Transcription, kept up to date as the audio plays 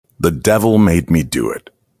The devil made me do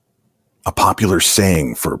it. A popular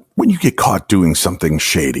saying for when you get caught doing something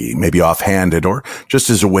shady, maybe offhanded or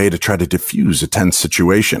just as a way to try to diffuse a tense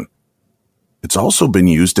situation. It's also been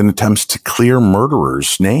used in attempts to clear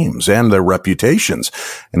murderers' names and their reputations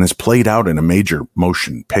and is played out in a major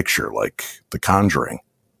motion picture like The Conjuring.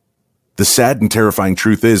 The sad and terrifying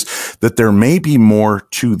truth is that there may be more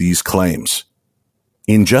to these claims.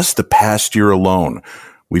 In just the past year alone,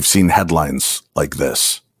 we've seen headlines like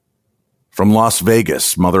this. From Las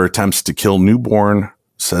Vegas, mother attempts to kill newborn,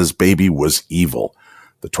 says baby was evil.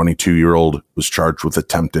 The 22-year-old was charged with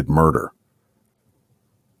attempted murder.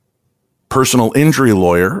 Personal injury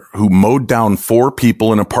lawyer who mowed down 4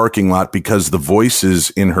 people in a parking lot because the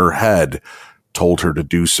voices in her head told her to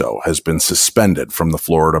do so has been suspended from the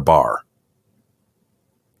Florida bar.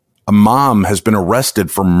 A mom has been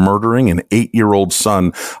arrested for murdering an 8-year-old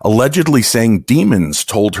son, allegedly saying demons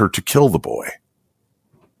told her to kill the boy.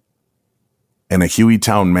 And a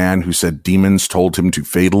Hueytown man who said demons told him to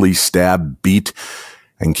fatally stab, beat,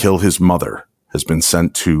 and kill his mother has been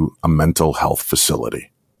sent to a mental health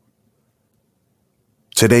facility.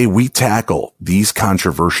 Today, we tackle these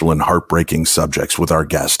controversial and heartbreaking subjects with our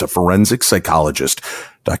guest, a forensic psychologist,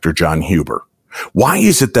 Dr. John Huber. Why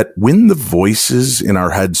is it that when the voices in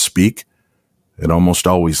our heads speak, it almost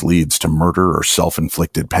always leads to murder or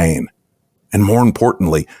self-inflicted pain? And more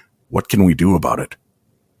importantly, what can we do about it?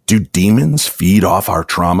 Do demons feed off our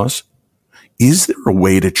traumas? Is there a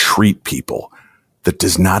way to treat people that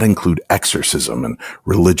does not include exorcism and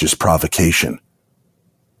religious provocation?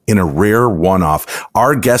 In a rare one-off,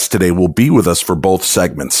 our guest today will be with us for both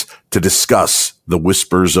segments to discuss the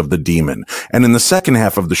whispers of the demon. And in the second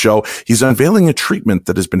half of the show, he's unveiling a treatment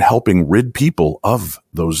that has been helping rid people of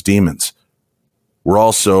those demons. We're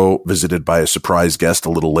also visited by a surprise guest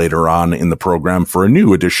a little later on in the program for a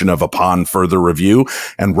new edition of Upon Further Review.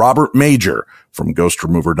 And Robert Major from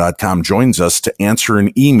GhostRemover.com joins us to answer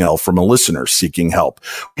an email from a listener seeking help.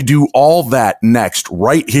 We do all that next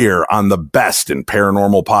right here on the best in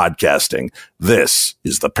paranormal podcasting. This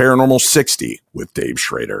is the Paranormal 60 with Dave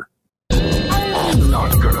Schrader. I'm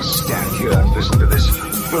not gonna stand here and listen to this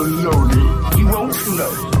baloney. You won't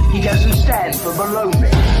float. He doesn't stand for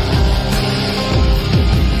baloney.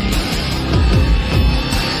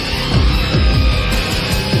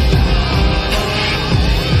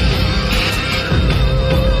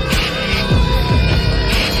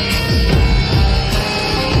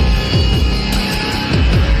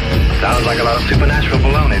 Sounds like a lot of supernatural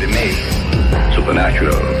baloney to me.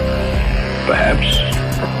 Supernatural, perhaps.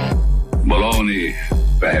 Baloney,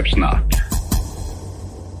 perhaps not.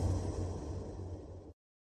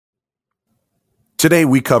 Today,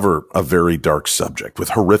 we cover a very dark subject with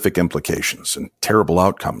horrific implications and terrible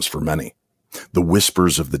outcomes for many. The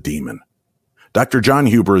whispers of the demon. Dr. John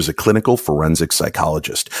Huber is a clinical forensic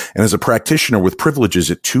psychologist and is a practitioner with privileges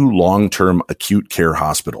at 2 long-term acute care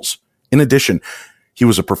hospitals. In addition, he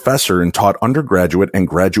was a professor and taught undergraduate and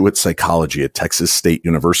graduate psychology at Texas State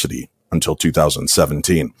University until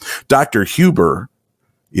 2017. Dr. Huber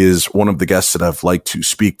is one of the guests that I've liked to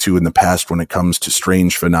speak to in the past when it comes to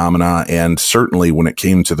strange phenomena, and certainly when it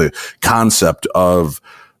came to the concept of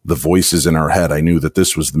the voices in our head. I knew that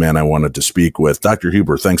this was the man I wanted to speak with. Dr.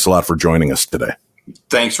 Huber, thanks a lot for joining us today.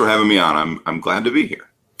 Thanks for having me on. I'm glad to be here.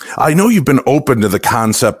 I know you've been open to the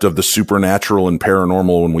concept of the supernatural and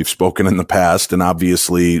paranormal when we've spoken in the past, and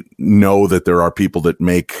obviously know that there are people that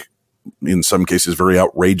make, in some cases, very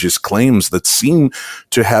outrageous claims that seem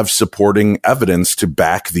to have supporting evidence to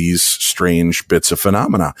back these strange bits of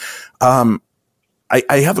phenomena.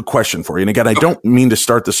 I have a question for you. And again, I don't mean to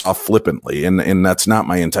start this off flippantly, and that's not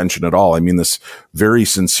my intention at all. I mean this very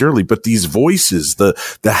sincerely, but these voices, the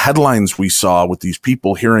headlines we saw with these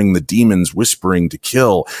people hearing the demons whispering to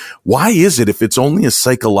kill, why is it, if it's only a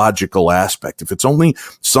psychological aspect, if it's only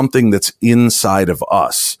something that's inside of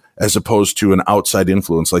us, as opposed to an outside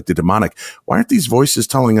influence like the demonic, why aren't these voices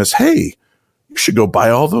telling us, hey, you should go buy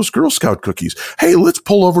all those Girl Scout cookies. Hey, let's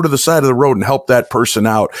pull over to the side of the road and help that person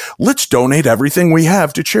out. Let's donate everything we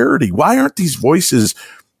have to charity. Why aren't these voices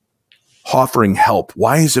offering help?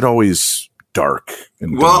 Why is it always dark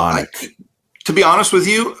and demonic? To be honest with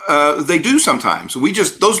you, they do sometimes.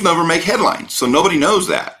 Those never make headlines, so nobody knows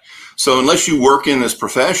that. So unless you work in this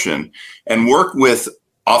profession and work with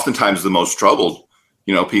oftentimes the most troubled,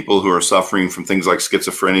 people who are suffering from things like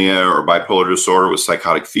schizophrenia or bipolar disorder with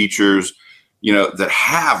psychotic features, that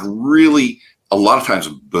have really a lot of times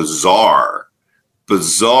bizarre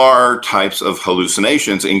types of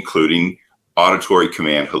hallucinations, including auditory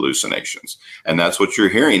command hallucinations. And that's what you're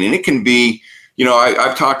hearing. And it can be,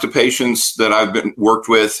 I've talked to patients that I've worked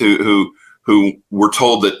with who who were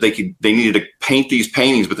told that they needed to paint these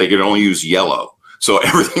paintings, but they could only use yellow. So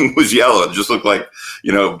everything was yellow. It just looked like,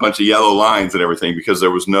 a bunch of yellow lines and everything because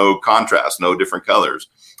there was no contrast, no different colors.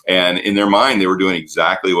 And in their mind, they were doing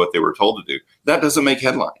exactly what they were told to do. That doesn't make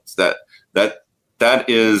headlines. That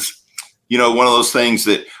is, one of those things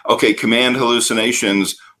that, okay, command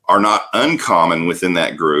hallucinations are not uncommon within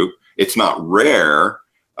that group. It's not rare,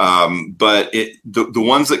 but the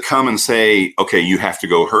ones that come and say, okay, you have to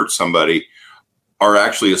go hurt somebody are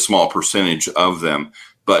actually a small percentage of them.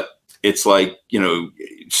 But it's like,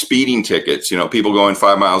 speeding tickets, people going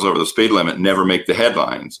 5 miles over the speed limit never make the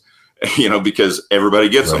headlines, because everybody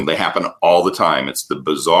gets them. They happen all the time. It's the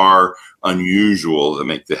bizarre, unusual that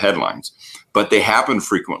make the headlines. But they happen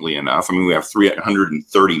frequently enough. I mean, we have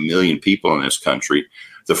 330 million people in this country.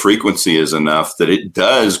 The frequency is enough that it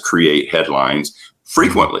does create headlines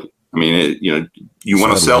frequently. I mean, you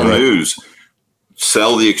want to sell news,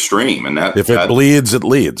 sell the extreme. And that, if it bleeds, it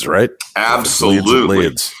leads, right? Absolutely. It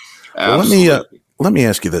leads. Well, let me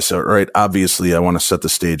ask you this. All right. Obviously, I want to set the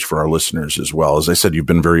stage for our listeners as well. As I said, you've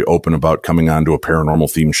been very open about coming on to a paranormal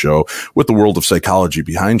themed show with the world of psychology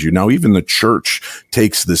behind you. Now, even the church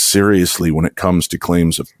takes this seriously when it comes to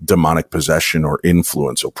claims of demonic possession or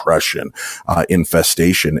influence, oppression,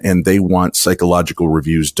 infestation, and they want psychological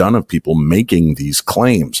reviews done of people making these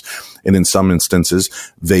claims. And in some instances,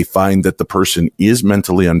 they find that the person is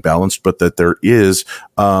mentally unbalanced, but that there is,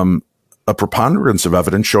 a preponderance of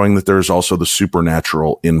evidence showing that there's also the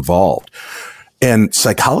supernatural involved. And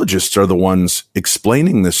psychologists are the ones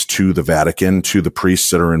explaining this to the Vatican, to the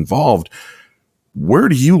priests that are involved. Where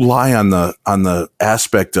do you lie on the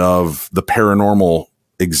aspect of the paranormal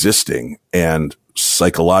existing and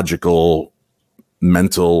psychological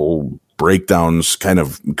mental breakdowns?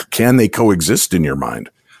 Can they coexist in your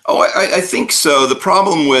mind? Oh, I think so. The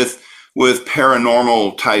problem with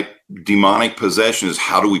paranormal type demonic possession is,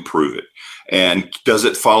 how do we prove it? And does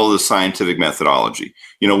it follow the scientific methodology?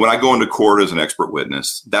 When I go into court as an expert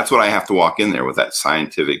witness, that's what I have to walk in there with, that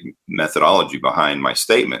scientific methodology behind my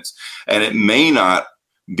statements. And it may not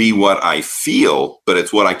be what I feel, but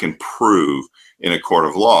it's what I can prove in a court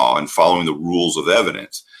of law and following the rules of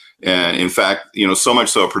evidence. And in fact, so much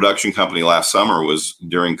so a production company last summer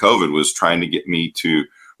during COVID was trying to get me to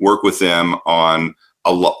work with them on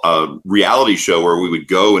a reality show where we would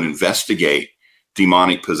go and investigate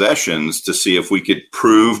demonic possessions to see if we could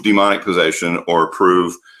prove demonic possession or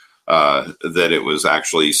prove that it was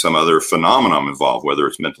actually some other phenomenon involved, whether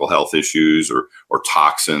it's mental health issues or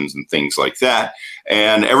toxins and things like that.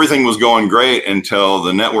 And everything was going great until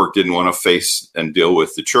the network didn't want to face and deal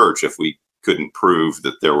with the church if we couldn't prove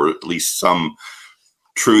that there were at least some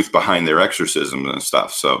truth behind their exorcisms and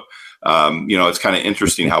stuff. So, it's kind of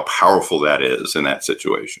interesting how powerful that is in that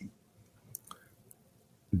situation.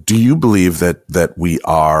 Do you believe that we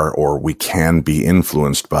are, or we can be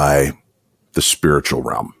influenced by the spiritual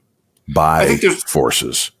realm, by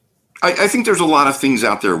forces? I think there's a lot of things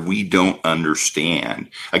out there we don't understand.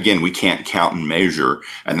 Again, we can't count and measure,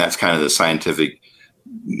 and that's kind of the scientific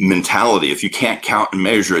mentality. If you can't count and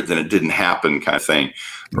measure it, then it didn't happen, kind of thing.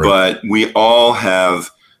 Right. But we all have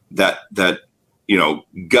that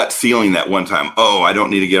gut feeling that one time, oh, I don't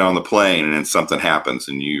need to get on the plane. And then something happens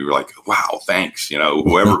and you're like, wow, thanks.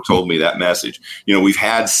 Whoever told me that message, we've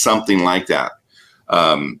had something like that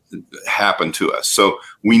happen to us. So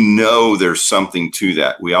we know there's something to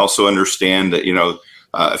that. We also understand that,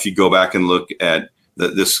 if you go back and look at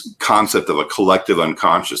this concept of a collective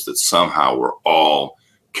unconscious, that somehow we're all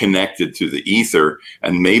connected to the ether,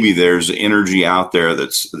 and maybe there's energy out there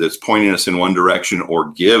that's pointing us in one direction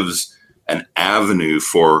or gives an avenue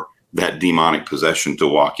for that demonic possession to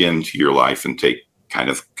walk into your life and take kind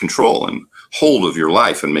of control and hold of your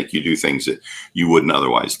life and make you do things that you wouldn't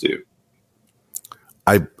otherwise do.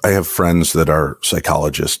 I have friends that are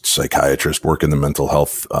psychologists, psychiatrists, work in the mental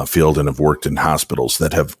health field and have worked in hospitals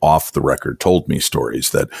that have off the record told me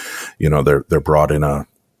stories that, they're brought in a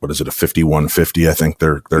 5150, I think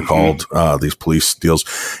they're called, these police deals.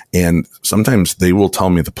 And sometimes they will tell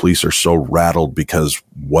me the police are so rattled because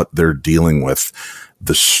what they're dealing with,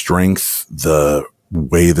 the strength, the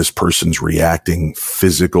way this person's reacting,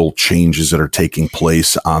 physical changes that are taking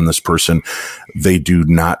place on this person, they do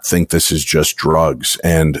not think this is just drugs,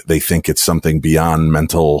 and they think it's something beyond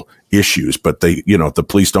mental issues. But the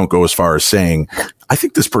police don't go as far as saying, I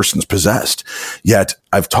think this person's possessed. Yet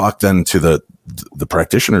I've talked then to the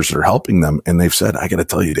practitioners that are helping them, and they've said, I got to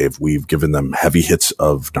tell you, Dave, we've given them heavy hits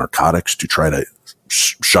of narcotics to try to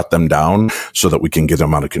shut them down so that we can get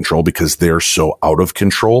them out of control, because they're so out of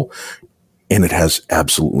control. and it has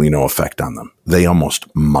absolutely no effect on them. They almost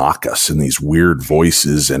mock us in these weird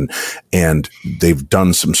voices, and they've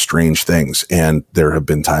done some strange things. And there have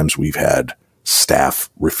been times we've had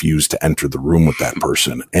staff refuse to enter the room with that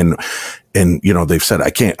person. And, they've said, I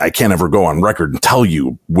can't ever go on record and tell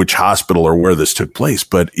you which hospital or where this took place,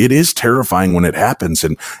 but it is terrifying when it happens.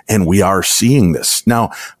 And we are seeing this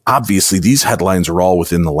now. Obviously, these headlines are all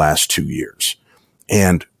within the last 2 years,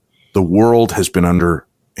 and the world has been under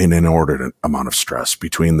an inordinate amount of stress,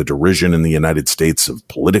 between the derision in the United States of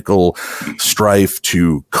political strife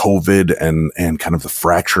to COVID and kind of the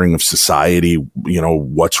fracturing of society.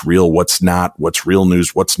 What's real, what's not, what's real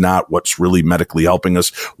news, what's not, what's really medically helping us,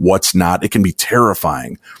 what's not. It can be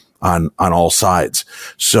terrifying on all sides.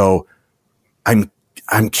 So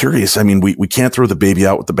I'm curious. I mean, we can't throw the baby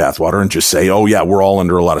out with the bathwater and just say, oh yeah, we're all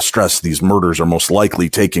under a lot of stress. These murders are most likely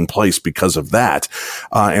taking place because of that.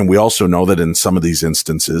 And we also know that in some of these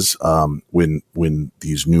instances, when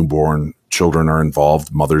these newborn children are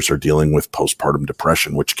involved, mothers are dealing with postpartum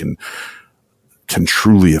depression, which can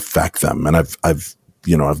truly affect them. And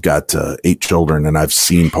I've got 8 children, and I've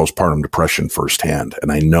seen postpartum depression firsthand,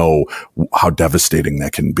 and I know how devastating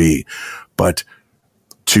that can be. But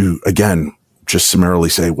to, again, just summarily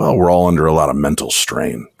say, well, we're all under a lot of mental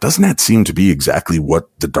strain. Doesn't that seem to be exactly what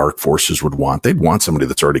the dark forces would want? They'd want somebody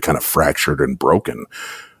that's already kind of fractured and broken.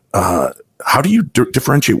 How do you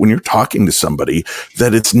differentiate when you're talking to somebody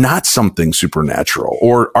that it's not something supernatural?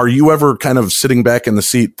 Or are you ever kind of sitting back in the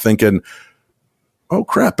seat thinking, oh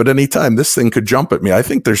crap, at any time this thing could jump at me? I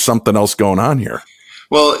think there's something else going on here.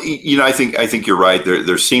 Well, I think you're right.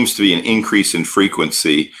 There seems to be an increase in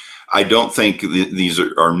frequency. I don't think these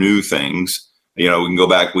are new things. We can go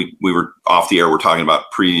back. We were off the air. We're talking about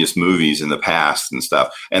previous movies in the past and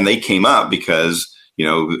stuff, and they came up because,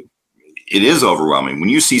 it is overwhelming when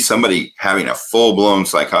you see somebody having a full blown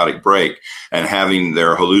psychotic break and having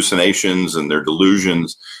their hallucinations and their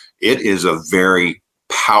delusions. It is a very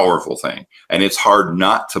powerful thing, and it's hard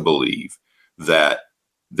not to believe that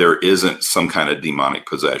there isn't some kind of demonic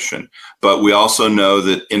possession. But we also know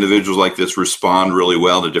that individuals like this respond really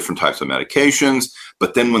well to different types of medications.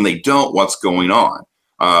 But then when they don't, what's going on?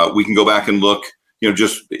 We can go back and look,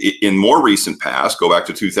 just in more recent past, go back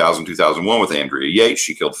to 2000, 2001 with Andrea Yates.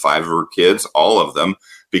 She killed 5 of her kids, all of them,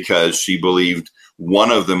 because she believed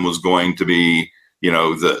one of them was going to be,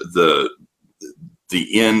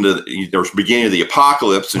 the end of or beginning of the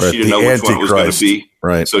apocalypse, and right, she didn't know which one it was going to be.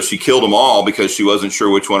 Right. So she killed them all because she wasn't sure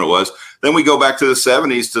which one it was. Then we go back to the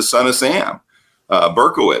 70s to Son of Sam,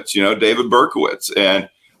 Berkowitz, David Berkowitz. And,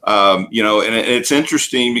 and it's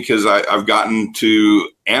interesting because I've gotten to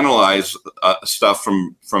analyze stuff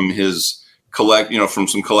from his from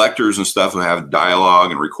some collectors and stuff who have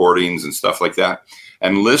dialogue and recordings and stuff like that.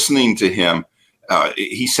 And listening to him,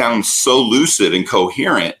 he sounds so lucid and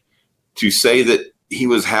coherent to say that he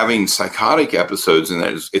was having psychotic episodes, and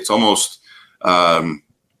it's almost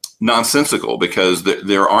nonsensical because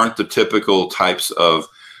there aren't the typical types of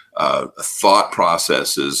thought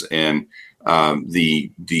processes and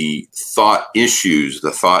the thought issues,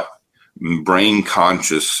 the thought brain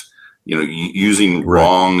conscious, using right,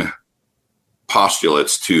 wrong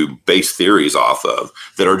postulates to base theories off of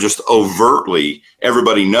that are just overtly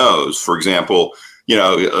everybody knows. For example,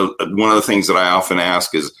 one of the things that I often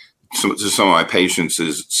ask is, to some of my patients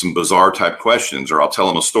is some bizarre type questions, or I'll tell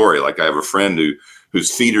them a story. Like I have a friend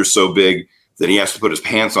whose feet are so big that he has to put his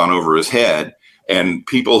pants on over his head. And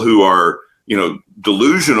people who are,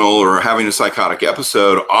 delusional or having a psychotic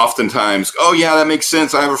episode, oftentimes, oh yeah, that makes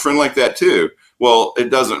sense. I have a friend like that too. Well, it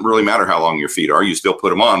doesn't really matter how long your feet are. You still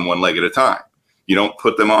put them on one leg at a time. You don't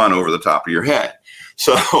put them on over the top of your head.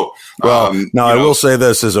 So, I will say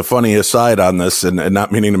this as a funny aside on this, and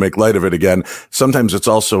not meaning to make light of it again. Sometimes it's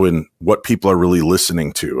also in what people are really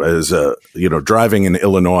listening to. As driving in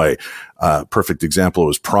Illinois, perfect example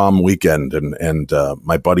was prom weekend, and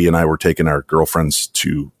my buddy and I were taking our girlfriends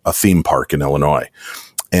to a theme park in Illinois.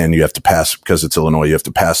 And you have to pass, because it's Illinois, you have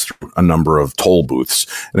to pass through a number of toll booths.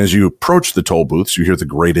 And as you approach the toll booths, you hear the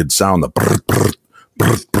grated sound, the brr, brr,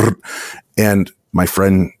 brr, brr. And my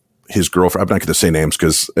friend, his girlfriend, I'm not going to say names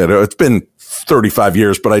because it's been 35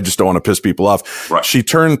 years, but I just don't want to piss people off. Right. She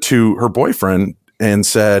turned to her boyfriend and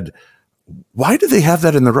said, why do they have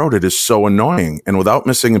that in the road? It is so annoying. And without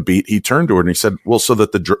missing a beat, he turned to her and he said, well, so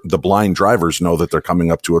that the blind drivers know that they're coming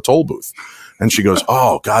up to a toll booth. And she goes,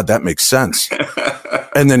 oh God, that makes sense.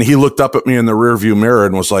 And then he looked up at me in the rearview mirror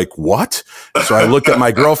and was like, what? So I looked at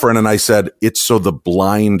my girlfriend and I said, it's so the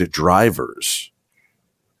blind drivers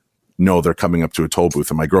know they're coming up to a toll booth.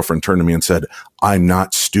 And my girlfriend turned to me and said, I'm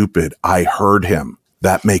not stupid. I heard him.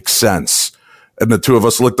 That makes sense. And the two of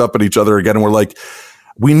us looked up at each other again and we're like,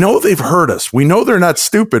 we know they've heard us. We know they're not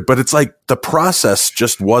stupid, but it's like the process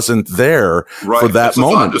just wasn't there for that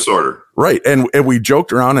moment. Thought disorder. Right. And we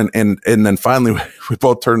joked around and then finally we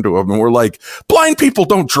both turned to him and we're like, blind people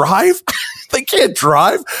don't drive. They can't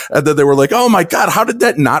drive. And then they were like, oh my God, how did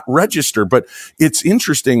that not register? But it's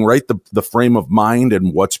interesting, right? The frame of mind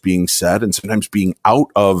and what's being said, and sometimes being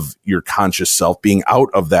out of your conscious self, being out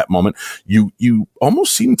of that moment, you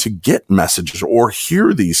almost seem to get messages or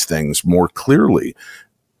hear these things more clearly.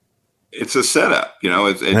 It's a setup,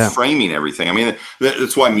 it's framing everything. I mean,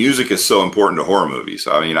 that's why music is so important to horror movies.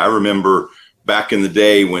 I mean, I remember back in the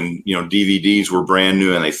day when, DVDs were brand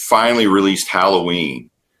new and they finally released Halloween,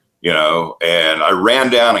 and I ran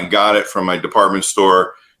down and got it from my department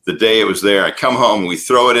store the day it was there. I come home, we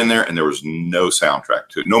throw it in there, and there was no soundtrack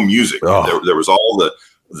to it, no music. Oh. There was all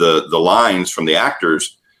the lines from the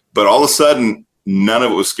actors, but all of a sudden, none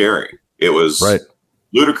of it was scary. It was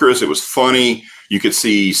ludicrous. It was funny. You could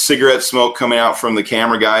see cigarette smoke coming out from the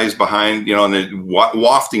camera guys behind, and then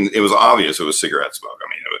wafting. It was obvious it was cigarette smoke. I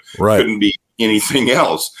mean, it couldn't be anything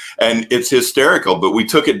else. And it's hysterical, but we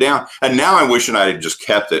took it down. And now I'm wishing I had just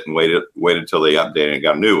kept it and waited until they updated and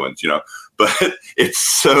got new ones, But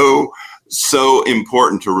it's so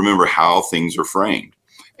important to remember how things are framed.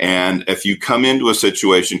 And if you come into a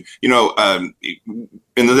situation, in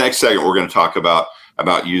the next segment, we're going to talk about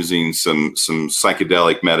using some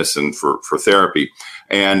psychedelic medicine for therapy.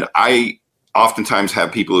 And I oftentimes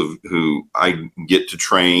have people who I get to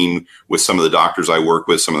train with some of the doctors I work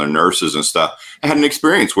with, some of their nurses and stuff. I had an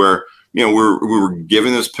experience where, we were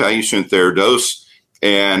giving this patient their dose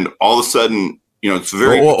and all of a sudden, it's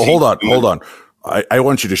very... Hold on. I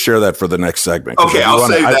want you to share that for the next segment. Okay, I'll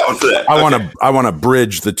save that one for that. I want to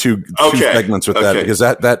bridge the two segments with that because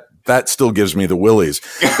that still gives me the willies.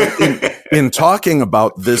 In talking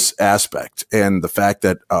about this aspect and the fact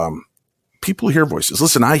that people hear voices.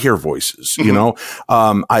 Listen, I hear voices.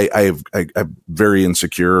 I'm very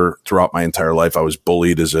insecure throughout my entire life. I was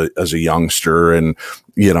bullied as a youngster, and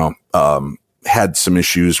had some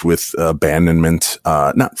issues with abandonment,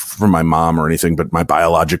 not from my mom or anything, but my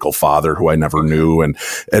biological father, who I never knew. And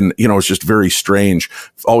it's just very strange,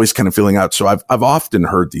 always kind of feeling out. So I've often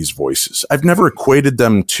heard these voices. I've never equated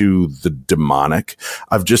them to the demonic.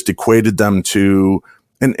 I've just equated them to,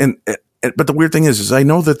 but the weird thing is I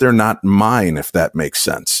know that they're not mine, if that makes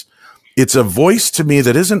sense. It's a voice to me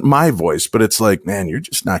that isn't my voice, but it's like, man, you're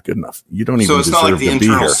just not good enough. You don't even deserve to be here. So it's not like the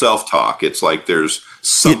internal self-talk. It's like there's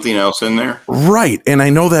something else in there. Right. And I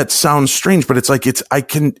know that sounds strange, but it's like,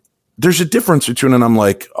 there's a difference between, and I'm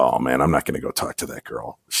like, oh man, I'm not going to go talk to that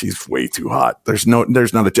girl. She's way too hot. There's not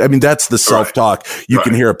that's the self-talk. You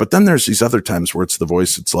can hear it. But then there's these other times where it's the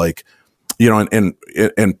voice. It's like,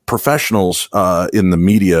 and professionals in the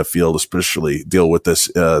media field especially deal with this,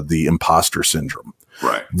 the imposter syndrome.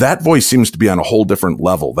 Right. That voice seems to be on a whole different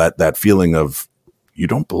level. That feeling of you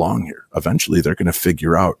don't belong here. Eventually they're going to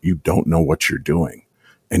figure out you don't know what you're doing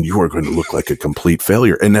and you are going to look like a complete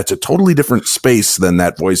failure. And that's a totally different space than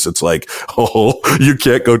that voice. That's like, oh, you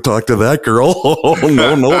can't go talk to that girl. Oh,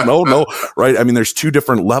 no. Right. I mean, there's two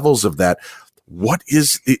different levels of that. What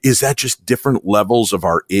is that just different levels of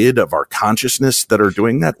our id, of our consciousness that are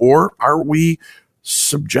doing that? Or are we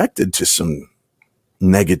subjected to some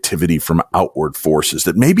negativity from outward forces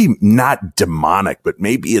that maybe not demonic, but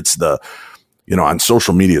maybe it's on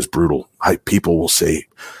social media is brutal. People will say,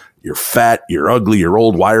 you're fat, you're ugly, you're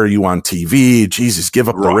old. Why are you on TV? Jesus, give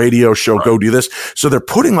up the radio show, go do this. So they're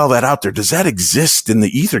putting all that out there. Does that exist in the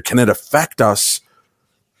ether? Can it affect us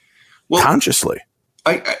consciously?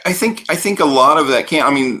 I think a lot of that can. I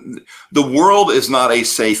mean, the world is not a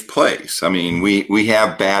safe place. I mean, we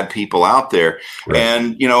have bad people out there,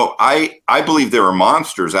 and I believe there are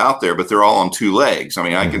monsters out there, but they're all on two legs. I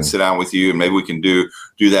mean, I can sit down with you, and maybe we can do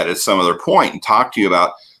that at some other point and talk to you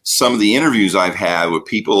about some of the interviews I've had with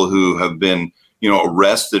people who have been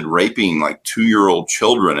arrested raping like 2-year-old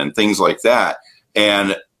children and things like that,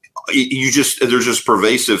 and there's just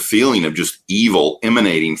pervasive feeling of just evil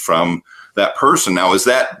emanating from that person. Now, is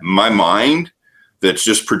that my mind that's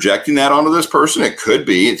just projecting that onto this person? It could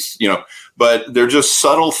be. It's, but they're just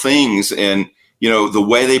subtle things, and, the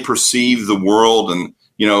way they perceive the world, and,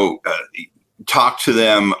 talk to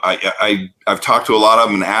them. I've talked to a lot of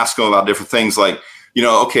them and asked them about different things like,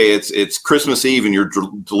 okay, it's Christmas Eve and you're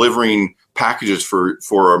delivering packages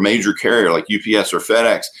for a major carrier like UPS or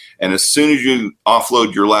FedEx. And as soon as you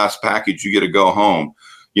offload your last package, you get to go home,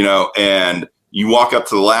 and you walk up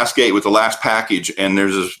to the last gate with the last package, and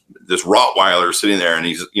there's this Rottweiler sitting there, and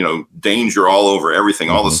he's, danger all over everything,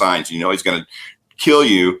 all the signs, he's going to kill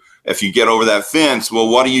you if you get over that fence. Well,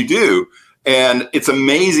 what do? And it's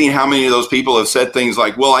amazing how many of those people have said things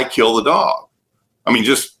like, well, I kill the dog. I mean,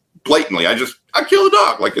 just blatantly, I kill the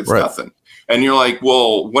dog like it's nothing. And you're like,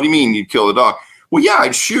 well, what do you mean you kill the dog? Well, yeah,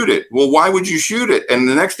 I'd shoot it. Well, why would you shoot it? And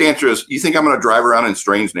the next answer is, you think I'm going to drive around in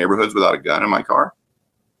strange neighborhoods without a gun in my car?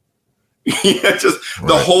 Yeah, just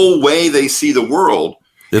the whole way they see the world.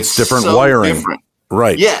 It's different wiring. Different.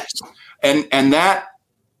 Right. Yes. And that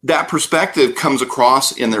perspective comes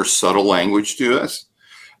across in their subtle language to us.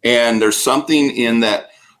 And there's something in that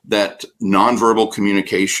nonverbal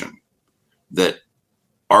communication that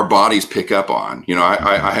our bodies pick up on. You know,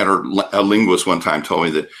 I had a linguist one time told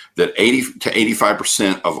me that 80 to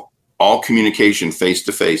 85% of all communication face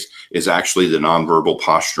to face is actually the nonverbal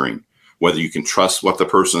posturing, whether you can trust what the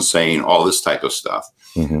person's saying, all this type of stuff.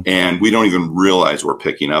 Mm-hmm. And we don't even realize we're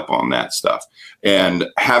picking up on that stuff. And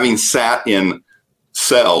having sat in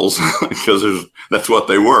cells, because that's what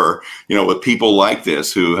they were, you know, with people like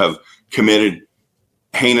this who have committed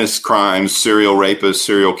heinous crimes, serial rapists,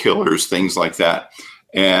 serial killers, things like that.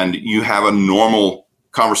 And you have a normal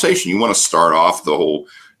conversation. You want to start off the whole,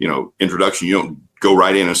 you know, introduction. You don't go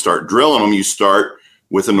right in and start drilling them. You start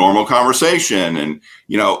with a normal conversation, and,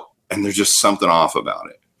 you know, and there's just something off about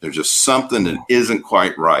it. There's just something that isn't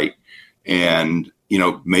quite right. And, you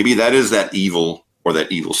know, maybe that is that evil, or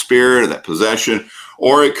that evil spirit, or that possession,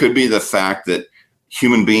 or it could be the fact that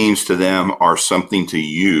human beings to them are something to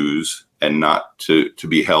use and not to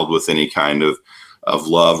be held with any kind of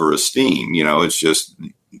love or esteem. You know, it's just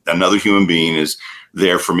another human being is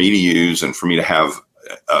there for me to use and for me to have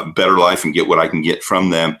a better life and get what I can get from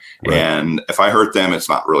them. Right. And if I hurt them, it's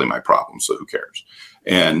not really my problem. So who cares?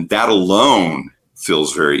 And that alone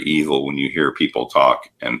feels very evil when you hear people talk,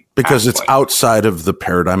 and because it's outside of the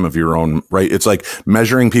paradigm of your own, right? It's like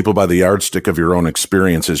measuring people by the yardstick of your own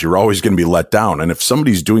experiences. You're always going to be let down. And if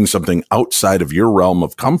somebody's doing something outside of your realm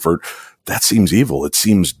of comfort, that seems evil. It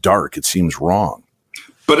seems dark. It seems wrong.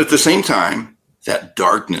 But at the same time, that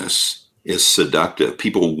darkness is seductive.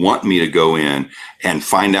 People want me to go in and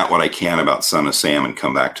find out what I can about Son of Sam and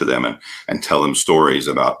come back to them and tell them stories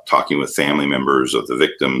about talking with family members of the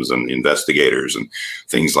victims and the investigators and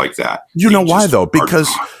things like that. You know why, though?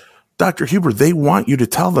 Because, Dr. Huber, they want you to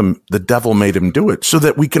tell them the devil made him do it, so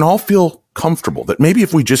that we can all feel comfortable that maybe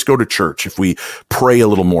if we just go to church, if we pray a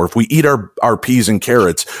little more, if we eat our peas and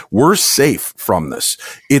carrots, we're safe from this.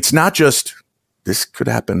 It's not just, this could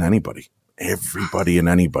happen to anybody. Everybody and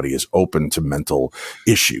anybody is open to mental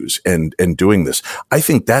issues and doing this. I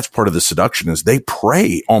think that's part of the seduction, is they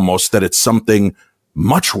pray almost that it's something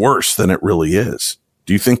much worse than it really is.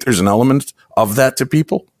 Do you think there's an element of that to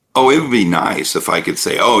people? Oh, it would be nice if I could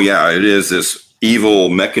say, oh yeah, it is this evil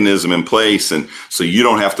mechanism in place. And so you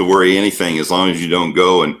don't have to worry anything as long as you don't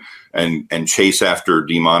go and chase after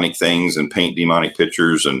demonic things and paint demonic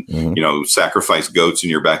pictures and, you know, sacrifice goats in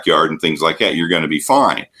your backyard and things like that. You're going to be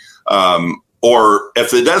fine. Or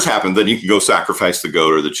if it does happen, then you can go sacrifice the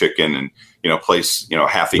goat or the chicken and, you know, place, you know,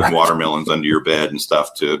 half-eaten watermelons under your bed and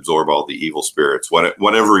stuff to absorb all the evil spirits,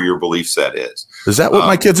 whatever your belief set is. Is that what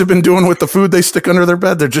my kids have been doing with the food they stick under their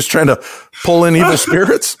bed? They're just trying to pull in evil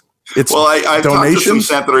spirits? It's well, I've talked to some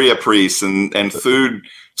Santeria priests, and food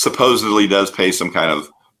supposedly does play some kind of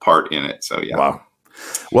part in it. So, yeah. Wow.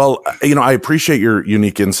 Well, you know, I appreciate your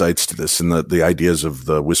unique insights to this and the ideas of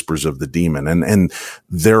the whispers of the demon. And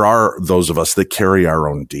there are those of us that carry our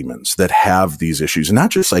own demons that have these issues, and not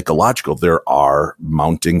just psychological. There are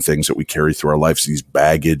mounting things that we carry through our lives, these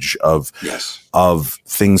baggage of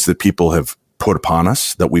things that people have put upon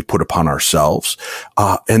us, that we've put upon ourselves.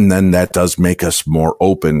 And then that does make us more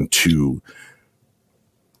open to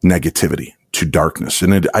negativity, to darkness.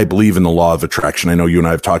 And I believe in the law of attraction. I know you and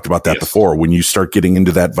I have talked about that before. When you start getting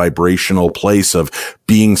into that vibrational place of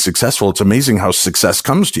being successful, it's amazing how success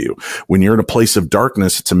comes to you. When you're in a place of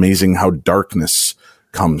darkness, it's amazing how darkness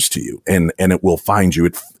comes to you, and it will find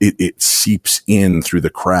you. It seeps in through the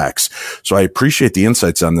cracks. So I appreciate the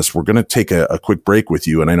insights on this. We're going to take a quick break with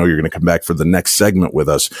you, and I know you're going to come back for the next segment with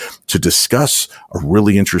us to discuss a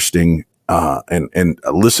really interesting and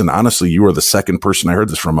listen, honestly, you are the second person I heard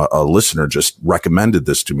this from. A listener just recommended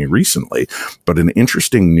this to me recently, but an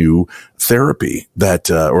interesting new therapy that,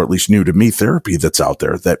 or at least new to me therapy that's out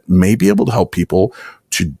there that may be able to help people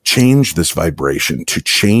to change this vibration, to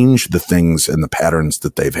change the things and the patterns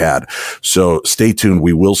that they've had. So stay tuned.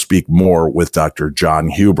 We will speak more with Dr. John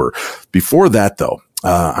Huber. Before that, though,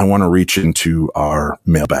 I want to reach into our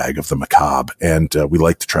mailbag of the macabre, and we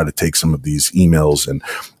like to try to take some of these emails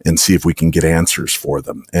and see if we can get answers for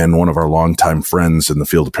them. And one of our longtime friends in the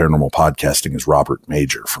field of paranormal podcasting is Robert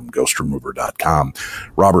Major from GhostRemover.com.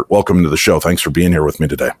 Robert, welcome to the show. Thanks for being here with me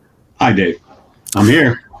today. Hi, Dave. I'm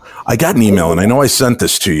here. I got an email, and I know I sent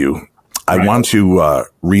this to you. I want to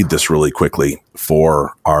read this really quickly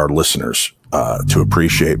for our listeners to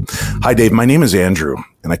appreciate. Hi, Dave. My name is Andrew,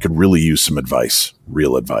 and I could really use some advice,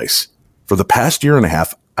 real advice. For the past year and a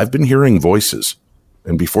half, I've been hearing voices.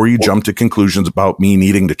 And before you jump to conclusions about me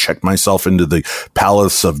needing to check myself into the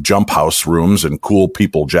palace of jump house rooms and cool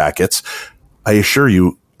people jackets, I assure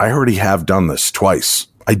you, I already have done this twice.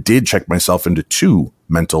 I did check myself into 2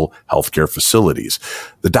 mental health care facilities.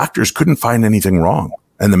 The doctors couldn't find anything wrong,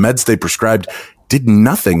 and the meds they prescribed did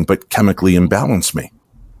nothing but chemically imbalance me.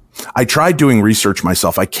 I tried doing research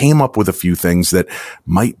myself. I came up with a few things that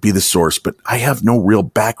might be the source, but I have no real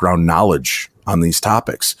background knowledge on these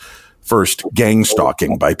topics. First, gang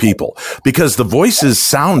stalking by people, because the voices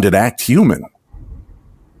sound and act human.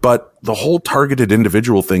 But the whole targeted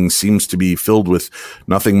individual thing seems to be filled with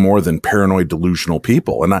nothing more than paranoid, delusional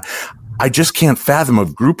people. And I just can't fathom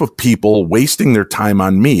a group of people wasting their time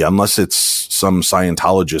on me unless it's some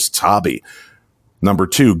Scientologist's hobby. Number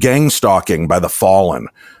 2, gang stalking by the fallen.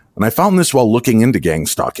 And I found this while looking into gang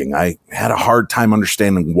stalking. I had a hard time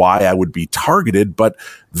understanding why I would be targeted, but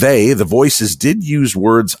the voices, did use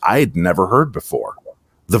words I had never heard before.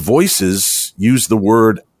 The voices used the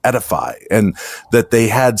word edify, and that they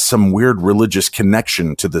had some weird religious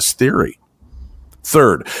connection to this theory.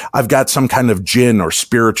 Third, I've got some kind of jinn or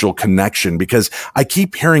spiritual connection because I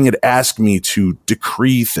keep hearing it ask me to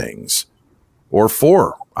decree things. Or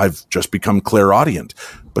 4, I've just become clairaudient.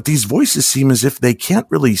 But these voices seem as if they can't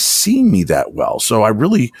really see me that well. So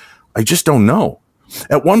I just don't know.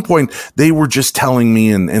 At one point, they were just telling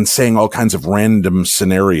me and saying all kinds of random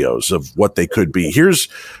scenarios of what they could be. Here's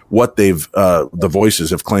what the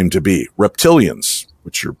voices have claimed to be: reptilians,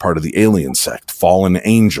 which are part of the alien sect, fallen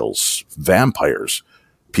angels, vampires,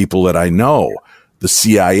 people that I know, the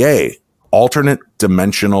CIA, alternate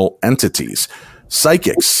dimensional entities,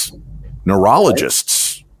 psychics,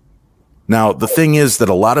 neurologists. Now, the thing is that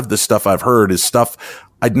a lot of the stuff I've heard is stuff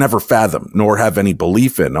I'd never fathom nor have any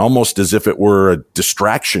belief in, almost as if it were a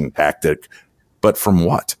distraction tactic. But from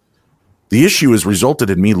what? The issue has resulted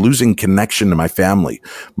in me losing connection to my family,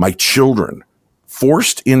 my children,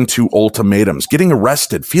 forced into ultimatums, getting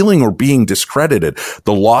arrested, feeling or being discredited,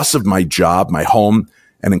 the loss of my job, my home,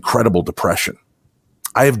 and incredible depression.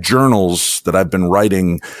 I have journals that I've been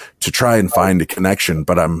writing to try and find a connection,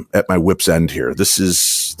 but I'm at my wit's end here. This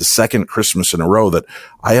is the second Christmas in a row that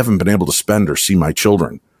I haven't been able to spend or see my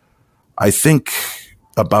children. I think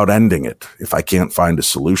about ending it if I can't find a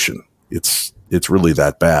solution. It's really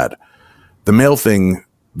that bad. The main thing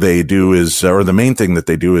they do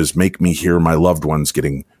is make me hear my loved ones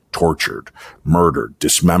getting tortured, murdered,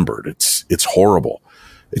 dismembered. It's horrible.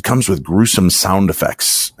 It comes with gruesome sound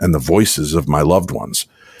effects and the voices of my loved ones.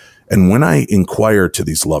 And when I inquire to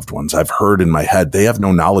these loved ones, I've heard in my head, they have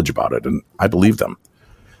no knowledge about it, and I believe them.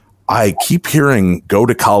 I keep hearing, go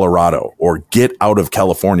to Colorado or get out of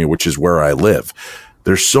California, which is where I live.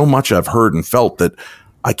 There's so much I've heard and felt that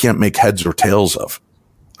I can't make heads or tails of.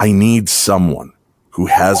 I need someone who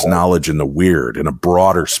has knowledge in the weird in a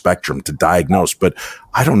broader spectrum to diagnose, but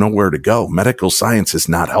I don't know where to go. Medical science has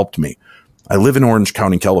not helped me. I live in Orange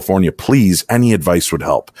County, California. Please, any advice would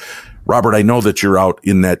help. Robert, I know that you're out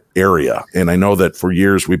in that area, and I know that for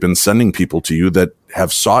years we've been sending people to you that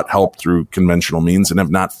have sought help through conventional means and have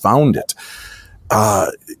not found it.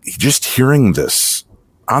 Just hearing this,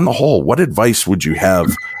 on the whole, what advice would you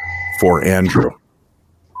have for Andrew?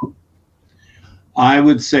 I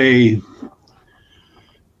would say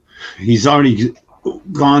he's already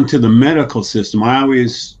gone to the medical system. I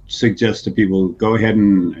always suggest to people, go ahead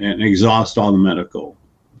and exhaust all the medical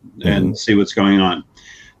and see what's going on.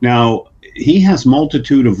 Now, he has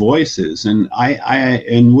multitude of voices, and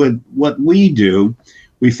what we do,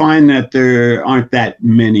 we find that there aren't that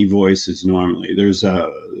many voices normally. There's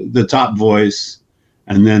the top voice,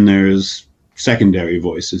 and then there's secondary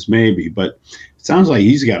voices maybe, but it sounds like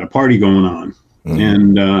he's got a party going on.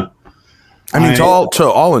 And I mean, to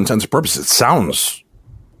all intents and purposes, it sounds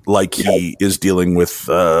like he is dealing with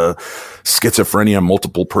schizophrenia,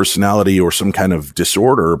 multiple personality, or some kind of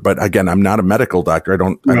disorder. But again, I'm not a medical doctor. I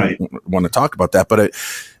don't want to talk about that. But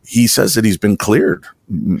he says that he's been cleared.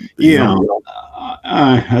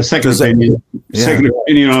 A second opinion. Second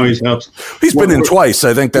opinion always helps. He's been in twice.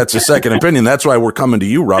 I think that's a second opinion. That's why we're coming to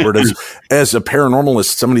you, Robert, as a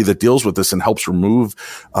paranormalist, somebody that deals with this and helps remove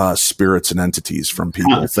spirits and entities from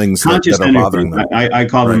people, things that are bothering them. I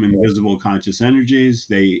call them invisible conscious energies.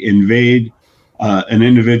 They invade an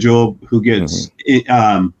individual who gets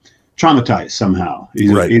traumatized somehow,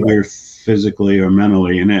 either physically or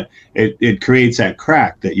mentally, and it creates that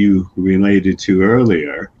crack that you related to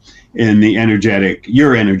earlier. in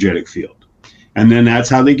your energetic field. And then that's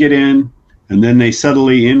how they get in. And then they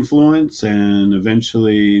subtly influence, and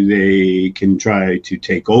eventually they can try to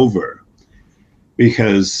take over.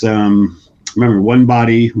 Because remember, one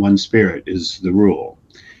body, one spirit is the rule.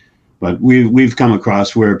 But we've come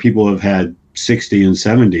across where people have had 60 and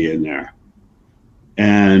 70 in there.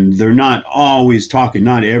 And they're not always talking.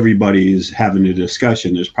 Not everybody is having a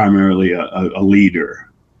discussion. There's primarily a leader.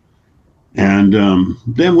 And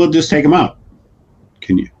then we'll just take them out.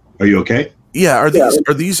 Are you okay? Yeah.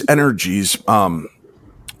 Are these energies, do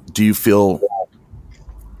you feel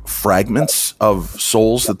fragments of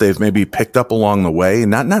souls that they've maybe picked up along the way?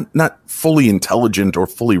 Not fully intelligent or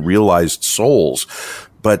fully realized souls,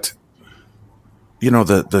 but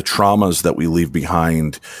the traumas that we leave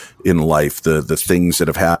behind in life, the things that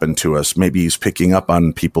have happened to us. Maybe he's picking up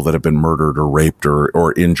on people that have been murdered or raped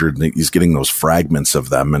or injured. And he's getting those fragments of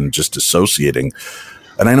them and just associating.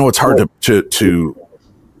 And I know it's hard to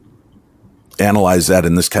analyze that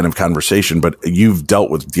in this kind of conversation, but you've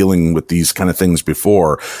dealt with dealing with these kind of things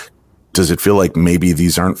before. Does it feel like maybe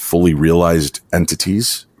these aren't fully realized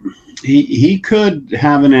entities? He could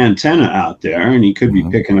have an antenna out there, and he could be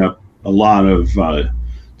picking up a lot of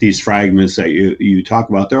these fragments that you talk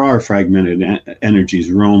about. There are fragmented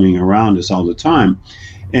energies roaming around us all the time.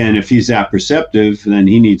 And if he's that perceptive, then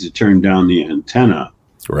he needs to turn down the antenna.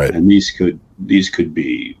 Right. And these could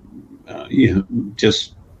be,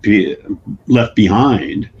 just be left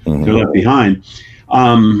behind. They're left behind.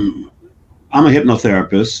 I'm a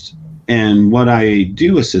hypnotherapist, and what I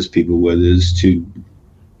do assist people with is to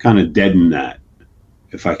kind of deaden that.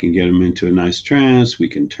 If I can get them into a nice trance, we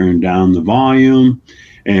can turn down the volume,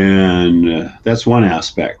 and that's one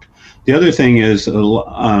aspect. The other thing is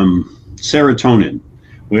serotonin.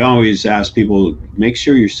 We always ask people, make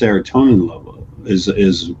sure your serotonin level is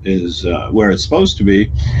where it's supposed to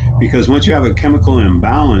be, because once you have a chemical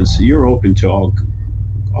imbalance, you're open to all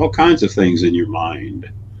kinds of things in your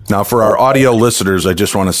mind. Now, for our audio listeners, I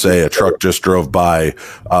just want to say a truck just drove by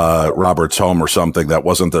Robert's home or something. That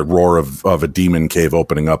wasn't the roar of a demon cave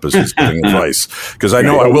opening up as he's giving advice, because I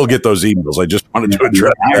know I will get those emails. I just wanted to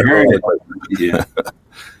address that. I heard it. Yeah.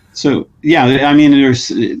 So, yeah, I mean,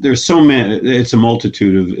 there's so many. It's a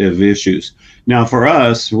multitude of issues. Now, for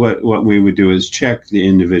us, what we would do is check the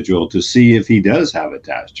individual to see if he does have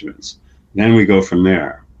attachments. Then we go from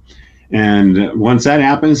there. And once that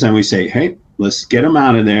happens, then we say, hey, let's get him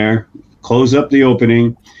out of there, close up the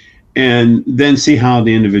opening, and then see how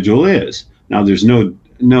the individual is. Now, there's no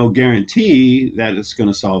guarantee that it's going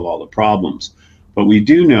to solve all the problems. But we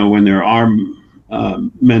do know when there are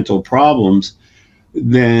mental problems,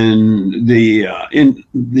 then the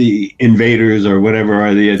invaders or whatever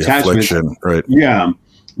are the attachments, right? Yeah,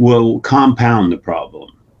 will compound the problem.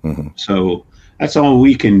 So that's all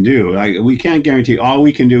we can do. We can't guarantee. All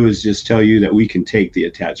we can do is just tell you that we can take the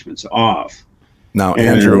attachments off. Now,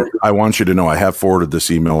 Andrew, I want you to know I have forwarded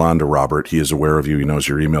this email on to Robert. He is aware of you. He knows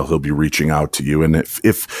your email. He'll be reaching out to you. And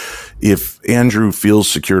if Andrew feels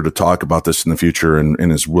secure to talk about this in the future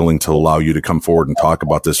and is willing to allow you to come forward and talk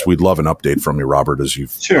about this, we'd love an update from you, Robert, as you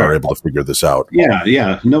are able to figure this out.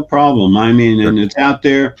 Yeah, no problem. I mean, and it's out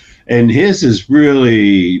there, and his is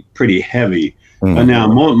really pretty heavy. Now,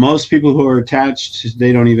 most people who are attached,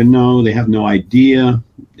 they don't even know. They have no idea,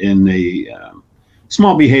 and they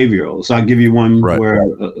small behaviorals. I'll give you one where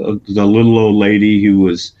the little old lady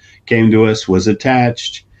who came to us was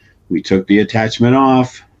attached. We took the attachment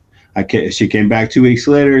off. She came back 2 weeks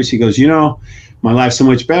later. She goes, my life's so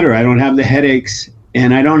much better. I don't have the headaches,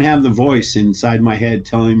 and I don't have the voice inside my head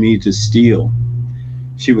telling me to steal.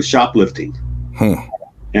 She was shoplifting.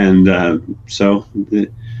 And so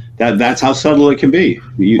that's how subtle it can be.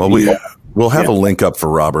 We'll have a link up for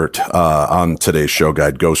Robert on today's show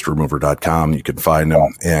guide, ghostremover.com. You can find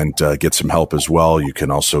him and get some help as well. You can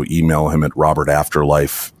also email him at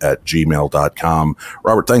robertafterlife@gmail.com.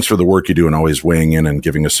 Robert, thanks for the work you do and always weighing in and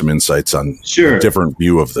giving us some insights on a different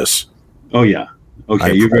view of this. Oh, yeah.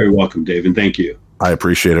 Okay, you're very welcome, Dave, and thank you. I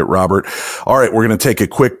appreciate it, Robert. All right, we're going to take a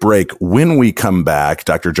quick break. When we come back,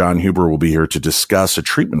 Dr. John Huber will be here to discuss a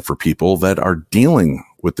treatment for people that are dealing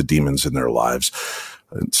with the demons in their lives.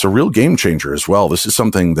 It's a real game changer as well. This is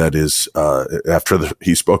something that is, after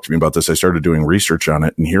he spoke to me about this, I started doing research on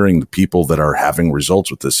it, and hearing the people that are having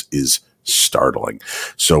results with this is startling.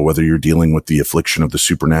 So whether you're dealing with the affliction of the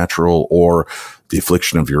supernatural or the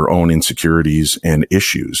affliction of your own insecurities and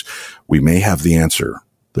issues, we may have the answer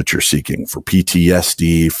that you're seeking for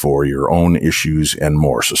PTSD, for your own issues, and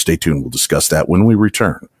more. So stay tuned. We'll discuss that when we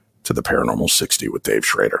return to the Paranormal 60 with Dave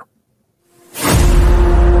Schrader.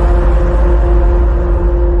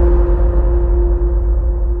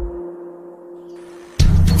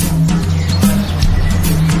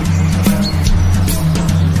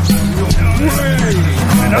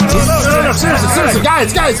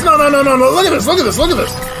 Look at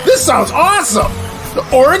this. This sounds awesome. The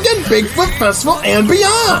Oregon Bigfoot Festival and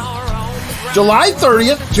beyond. July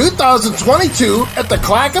 30th, 2022 at the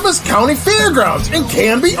Clackamas County Fairgrounds in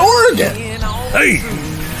Canby, Oregon. Hey,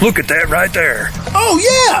 look at that right there. Oh,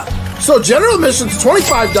 yeah. So general admission's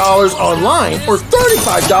 $25 online or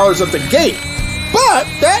 $35 at the gate. But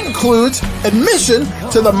that includes admission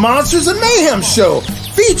to the Monsters and Mayhem show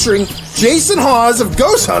featuring Jason Hawes of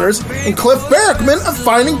Ghost Hunters and Cliff Barackman of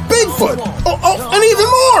Finding Bigfoot. Oh, and even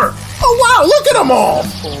more. Oh, wow, look at them all.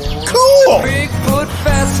 Cool.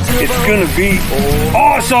 It's gonna be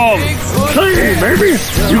awesome. Hey, baby,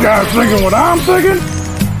 you guys thinking what I'm thinking?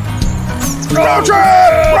 Road trip.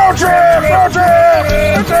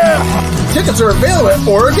 Tickets are available at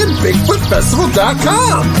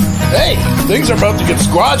OregonBigfootFestival.com. Hey, things are about to get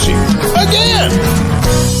squatchy again.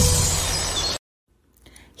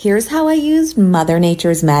 Here's how I used Mother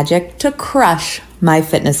Nature's magic to crush my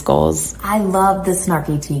fitness goals. I love the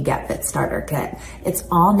Snarky Tea Get Fit Starter Kit. It's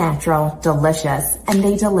all natural, delicious, and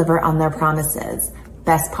they deliver on their promises.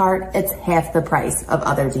 Best part, it's half the price of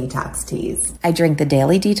other detox teas. I drink the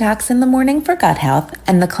daily detox in the morning for gut health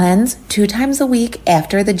and the cleanse 2 times a week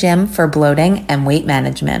after the gym for bloating and weight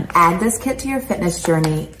management. Add this kit to your fitness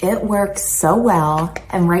journey. It works so well.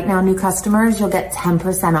 And right now, new customers, you'll get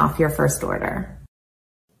 10% off your first order.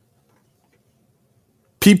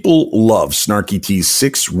 People love Snarky Tea's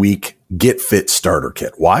 6-week Get Fit Starter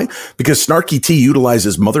Kit. Why? Because Snarky Tea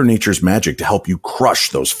utilizes Mother Nature's magic to help you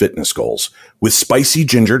crush those fitness goals. With spicy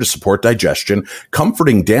ginger to support digestion,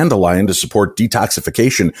 comforting dandelion to support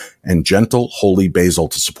detoxification, and gentle holy basil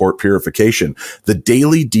to support purification, the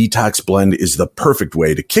Daily Detox Blend is the perfect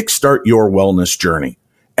way to kickstart your wellness journey.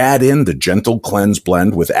 Add in the Gentle Cleanse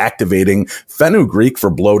Blend with activating fenugreek for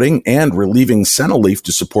bloating and relieving senna leaf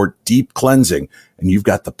to support deep cleansing, and you've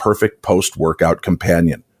got the perfect post-workout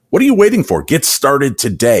companion. What are you waiting for? Get started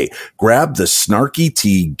today. Grab the Snarky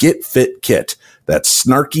Tea Get Fit Kit. That's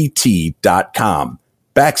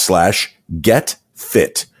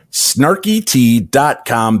snarkytea.com/getfit.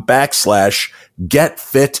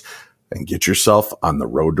 snarkytea.com/getfit and get yourself on the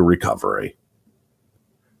road to recovery.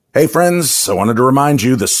 Hey friends, I wanted to remind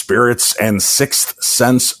you the Spirits and Sixth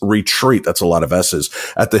Sense Retreat, that's a lot of S's,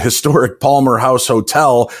 at the historic Palmer House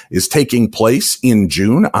Hotel is taking place in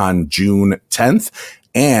June on June 10th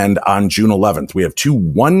and on June 11th. We have 2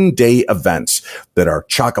 one-day events that are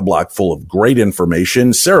chock-a-block full of great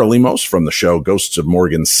information. Sarah Lemos from the show Ghosts of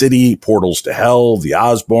Morgan City, Portals to Hell, The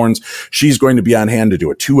Osbournes, she's going to be on hand to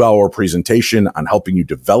do a 2-hour presentation on helping you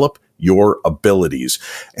develop your abilities.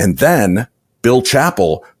 And then Bill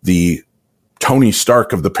Chappell, the Tony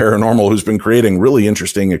Stark of the paranormal, who's been creating really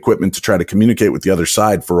interesting equipment to try to communicate with the other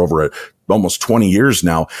side for over almost 20 years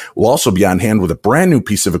now, will also be on hand with a brand new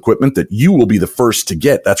piece of equipment that you will be the first to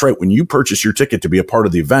get. That's right. When you purchase your ticket to be a part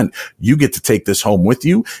of the event, you get to take this home with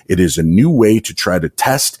you. It is a new way to try to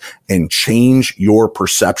test and change your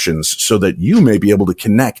perceptions so that you may be able to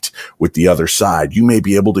connect with the other side. You may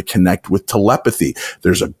be able to connect with telepathy.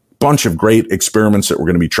 There's a bunch of great experiments that we're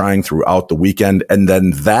going to be trying throughout the weekend. And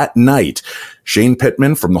then that night, Shane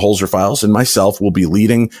Pittman from the Holzer Files and myself will be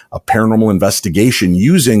leading a paranormal investigation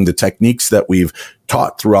using the techniques that we've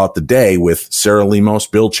taught throughout the day with Sarah Lemos,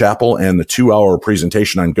 Bill Chappell, and the 2-hour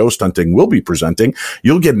presentation on ghost hunting we'll be presenting.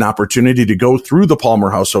 You'll get an opportunity to go through the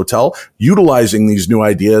Palmer House Hotel utilizing these new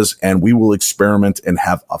ideas, and we will experiment and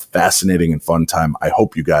have a fascinating and fun time. I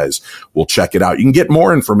hope you guys will check it out. You can get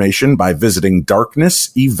more information by visiting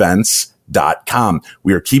darknessevents.com.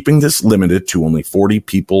 We are keeping this limited to only 40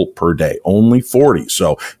 people per day, only 40.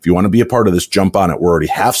 So if you want to be a part of this, jump on it. We're already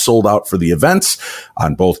half sold out for the events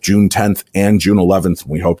on both June 10th and June 11th.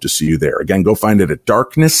 We hope to see you there. Again, go find it at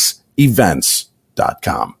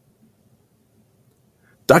darknessevents.com.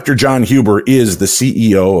 Dr. John Huber is the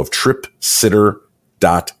CEO of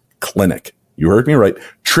TripSitter.clinic. You heard me right.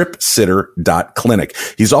 TripSitter.clinic.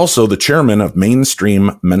 He's also the chairman of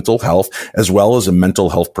Mainstream Mental Health, as well as a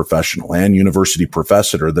mental health professional and university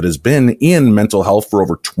professor that has been in mental health for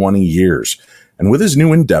over 20 years. And with his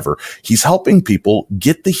new endeavor, he's helping people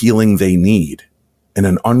get the healing they need in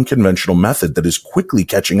an unconventional method that is quickly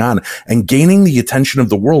catching on and gaining the attention of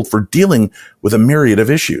the world for dealing with a myriad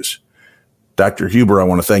of issues. Dr. Huber, I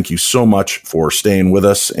want to thank you so much for staying with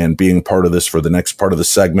us and being part of this for the next part of the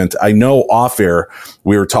segment. I know off air,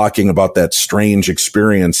 we were talking about that strange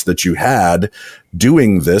experience that you had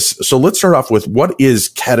doing this. So let's start off with what is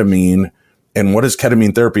ketamine and what is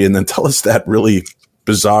ketamine therapy? And then tell us that really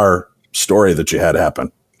bizarre story that you had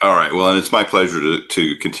happen. All right. Well, and it's my pleasure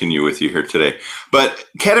to continue with you here today. But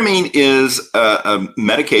ketamine is a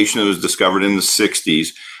medication that was discovered in the 60s.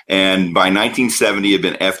 And by 1970, it had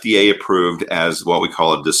been FDA approved as what we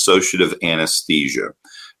call a dissociative anesthesia.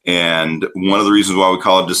 And one of the reasons why we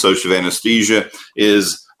call it dissociative anesthesia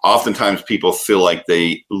is oftentimes people feel like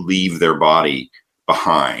they leave their body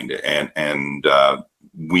behind. And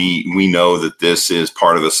we know that this is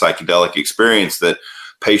part of a psychedelic experience that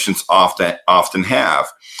patients often have.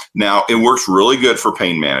 Now, it works really good for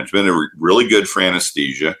pain management, really good for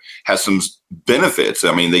anesthesia, has some benefits.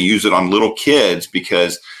 I mean, they use it on little kids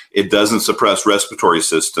because it doesn't suppress respiratory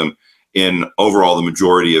system in overall the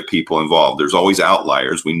majority of people involved. There's always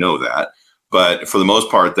outliers, we know that, but for the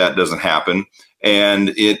most part, that doesn't happen. And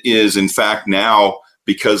it is, in fact, now,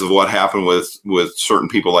 because of what happened with certain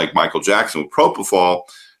people like Michael Jackson with propofol,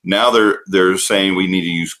 now they're saying we need to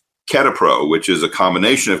use Ketapro, which is a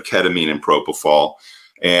combination of ketamine and propofol.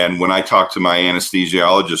 And when I talk to my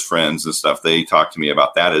anesthesiologist friends and stuff, they talk to me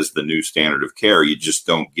about that as the new standard of care. You just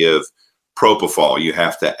don't give propofol. You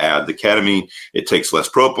have to add the ketamine. It takes less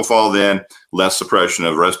propofol then, less suppression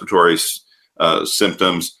of respiratory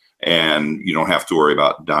symptoms, and you don't have to worry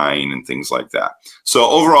about dying and things like that. So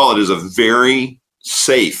overall, it is a very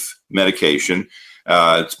safe medication.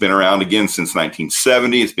 It's been around again since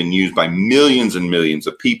 1970. It's been used by millions and millions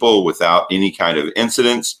of people without any kind of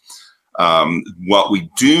incidents. What we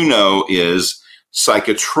do know is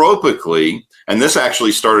psychotropically, and this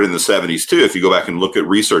actually started in the 70s too. If you go back and look at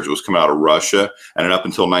research, it was coming out of Russia, and up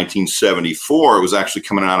until 1974, it was actually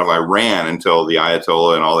coming out of Iran until the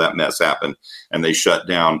Ayatollah and all that mess happened, and they shut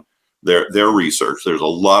down their research. There's a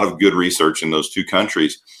lot of good research in those two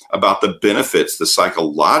countries about the benefits, the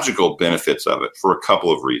psychological benefits of it, for a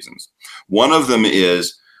couple of reasons. One of them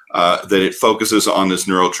is that it focuses on this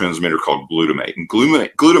neurotransmitter called glutamate. And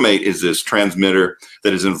glutamate is this transmitter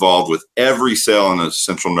that is involved with every cell in the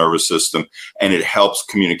central nervous system, and it helps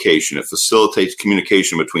communication. It facilitates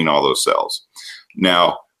communication between all those cells.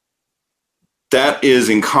 Now, that is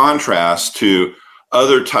in contrast to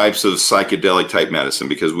other types of psychedelic type medicine,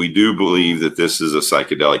 because we do believe that this is a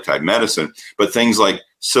psychedelic type medicine, but things like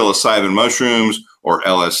psilocybin mushrooms or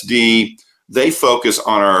LSD, they focus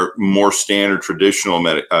on our more standard traditional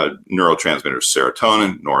neurotransmitters,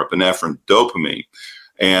 serotonin, norepinephrine, dopamine.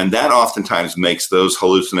 And that oftentimes makes those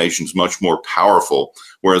hallucinations much more powerful,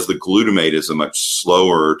 whereas the glutamate is a much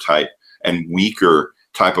slower type and weaker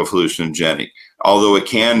type of hallucinogenic, although it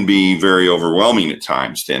can be very overwhelming at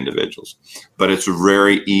times to individuals. But it's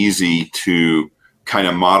very easy to kind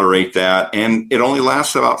of moderate that. And it only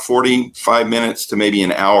lasts about 45 minutes to maybe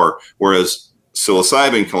an hour, whereas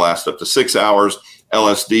psilocybin can last up to 6 hours.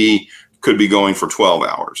 LSD could be going for 12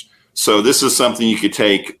 hours. So this is something you could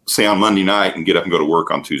take, say, on Monday night and get up and go to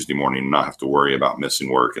work on Tuesday morning and not have to worry about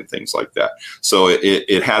missing work and things like that. So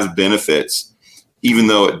it has benefits, even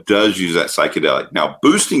though it does use that psychedelic. Now,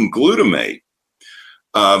 boosting glutamate,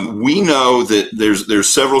 we know that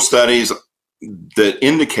there's several studies that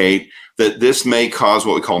indicate that this may cause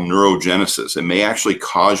what we call neurogenesis. It may actually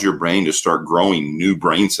cause your brain to start growing new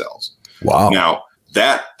brain cells. Wow. Now,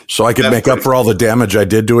 so I could make up for all the damage I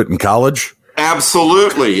did to it in college?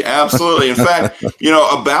 Absolutely. Absolutely. In fact,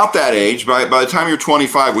 about that age, by the time you're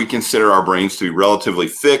 25, we consider our brains to be relatively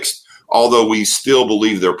fixed, although we still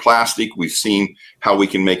believe they're plastic. We've seen how we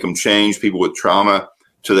can make them change. People with trauma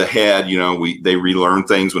to the head, they relearn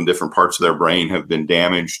things when different parts of their brain have been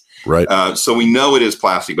damaged. Right. So we know it is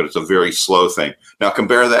plastic, but it's a very slow thing. Now,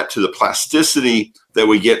 compare that to the plasticity that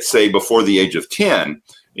we get, say, before the age of 10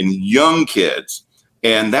 in young kids.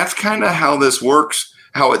 And that's kind of how this works,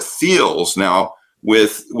 how it feels now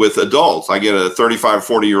with adults. I get a 35,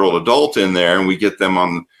 40-year-old adult in there, and we get them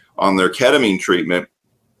on their ketamine treatment.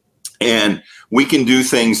 And we can do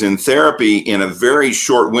things in therapy in a very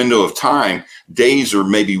short window of time, days or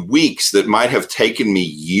maybe weeks, that might have taken me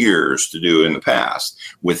years to do in the past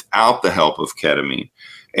without the help of ketamine.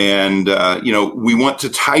 And, we want to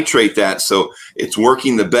titrate that so it's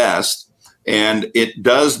working the best. And it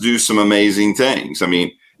does do some amazing things. I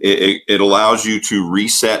mean, it allows you to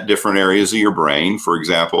reset different areas of your brain. For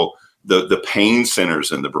example, the pain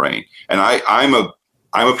centers in the brain. And I'm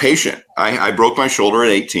a patient. I broke my shoulder at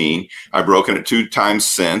 18. I've broken it 2 times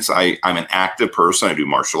since. I'm an active person. I do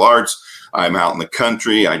martial arts. I'm out in the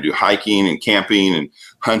country. I do hiking and camping and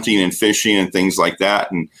hunting and fishing and things like that.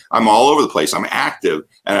 And I'm all over the place. I'm active.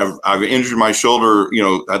 And I've injured my shoulder,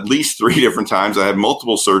 at least 3 different times. I had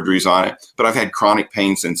multiple surgeries on it, but I've had chronic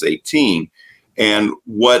pain since 18. And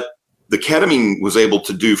what the ketamine was able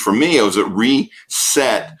to do for me was it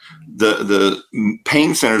reset the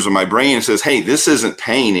pain centers of my brain and says, hey, this isn't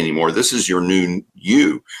pain anymore. This is your new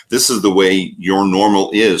you. This is the way your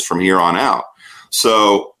normal is from here on out.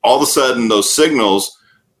 So all of a sudden, those signals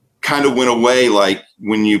kind of went away, like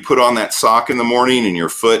when you put on that sock in the morning and your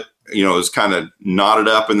foot, is kind of knotted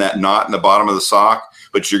up in that knot in the bottom of the sock,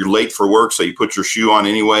 but you're late for work, so you put your shoe on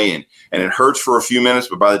anyway, and it hurts for a few minutes,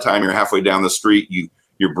 but by the time you're halfway down the street,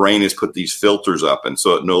 your brain has put these filters up, and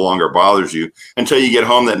so it no longer bothers you until you get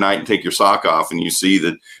home that night and take your sock off and you see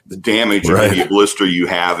the damage or maybe a blister you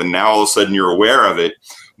have, and now all of a sudden you're aware of it.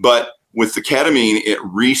 But with the ketamine, it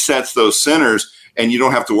resets those centers, and you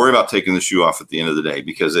don't have to worry about taking the shoe off at the end of the day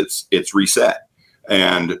because it's reset.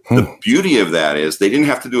 And the beauty of that is they didn't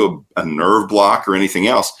have to do a nerve block or anything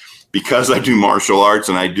else. Because I do martial arts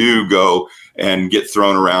and I do go and get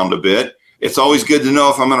thrown around a bit, it's always good to know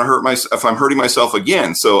if I'm going to if I'm hurting myself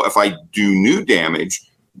again. So if I do new damage,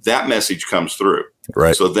 that message comes through.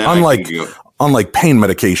 Right. So then unlike pain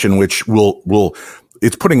medication, which will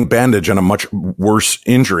it's putting bandage on a much worse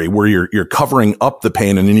injury where you're covering up the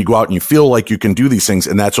pain, and then you go out and you feel like you can do these things,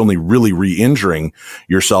 and that's only really re-injuring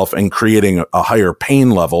yourself and creating a higher pain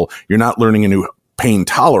level. You're not learning a new pain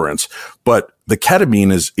tolerance, but the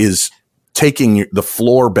ketamine is taking the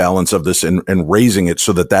floor balance of this and raising it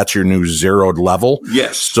so that that's your new zeroed level.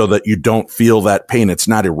 Yes. So that you don't feel that pain. It's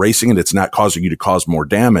not erasing it. It's not causing you to cause more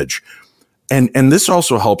damage. And this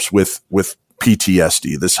also helps with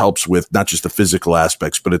PTSD. This helps with not just the physical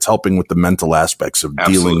aspects, but it's helping with the mental aspects of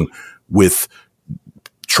dealing with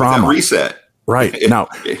trauma. That reset. Right. Now,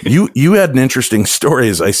 you had an interesting story,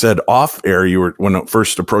 as I said off air. When I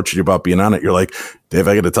first approached you about being on it, you're like, Dave,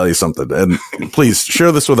 I got to tell you something. And please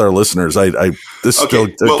share this with our listeners. Still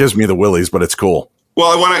gives me the willies, but it's cool. Well,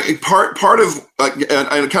 I want to part of,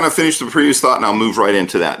 I kind of finished the previous thought and I'll move right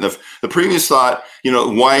into that. The previous thought,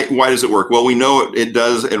 why does it work? Well, we know it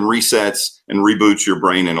does, and resets and reboots your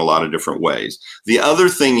brain in a lot of different ways. The other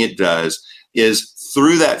thing it does is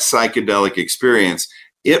through that psychedelic experience,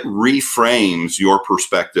 it reframes your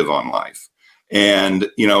perspective on life. And,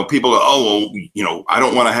 people go, oh, well, I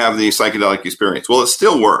don't want to have the psychedelic experience. Well, it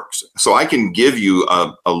still works. So I can give you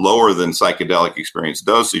a lower than psychedelic experience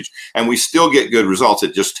dosage, and we still get good results.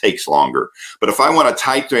 It just takes longer. But if I want to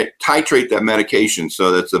titrate that medication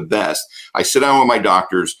so that's the best, I sit down with my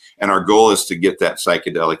doctors, and our goal is to get that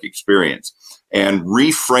psychedelic experience and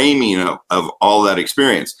reframing of all that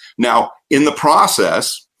experience. Now, in the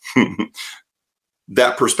process,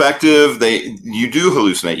 that perspective, you do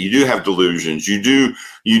hallucinate, you do have delusions, you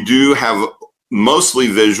do have mostly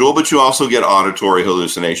visual, but you also get auditory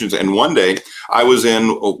hallucinations. And one day I was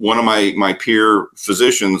in one of my peer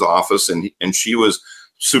physician's office, and she was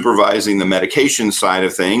supervising the medication side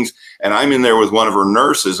of things, and I'm in there with one of her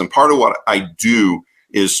nurses, and part of what I do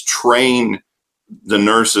is train the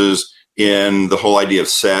nurses in the whole idea of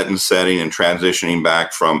set and setting and transitioning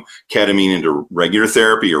back from ketamine into regular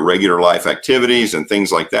therapy or regular life activities and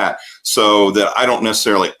things like that, so that I don't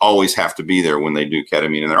necessarily always have to be there when they do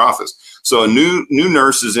ketamine in their office. So a new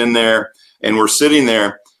nurse is in there, and we're sitting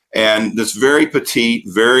there, and this very petite,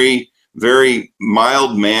 very, very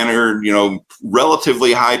mild-mannered,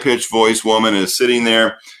 relatively high-pitched voice woman is sitting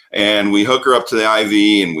there, and we hook her up to the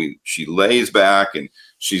IV, and she lays back, and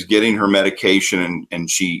she's getting her medication, and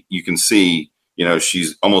you can see,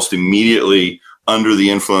 she's almost immediately under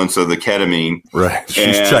the influence of the ketamine. Right.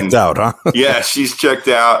 She's checked out, huh? Yeah, she's checked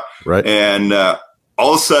out. Right. And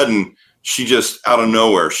all of a sudden, she just out of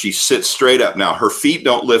nowhere, she sits straight up. Now, her feet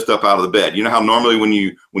don't lift up out of the bed. You know how normally when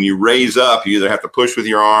you raise up, you either have to push with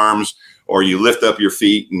your arms or you lift up your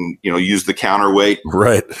feet and, use the counterweight.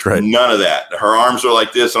 Right. None of that. Her arms are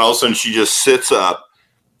like this, and all of a sudden she just sits up.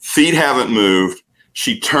 Feet haven't moved.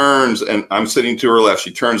 She turns, and I'm sitting to her left.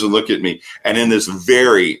 She turns and looks at me, and in this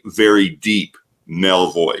very, very deep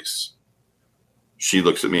male voice, she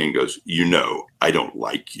looks at me and goes, I don't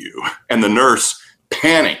like you. And the nurse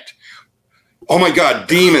panicked. Oh my God,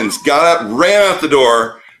 demons, got up, ran out the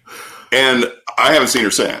door, and I haven't seen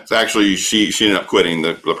her since. Actually, she ended up quitting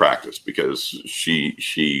the practice because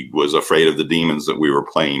she was afraid of the demons that we were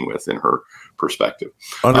playing with in her perspective.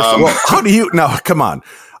 Well, how do you, now, come on.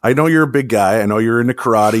 I know you're a big guy. I know you're into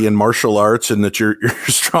karate and martial arts and that you're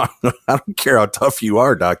strong. I don't care how tough you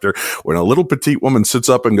are, doctor. When a little petite woman sits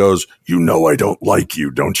up and goes, I don't like you,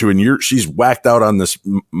 don't you? And she's whacked out on this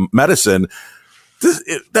medicine.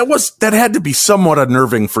 That had to be somewhat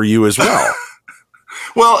unnerving for you as well.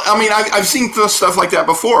 Well, I mean, I've seen stuff like that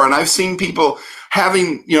before, and I've seen people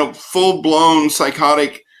having, full-blown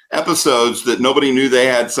psychotic episodes that nobody knew they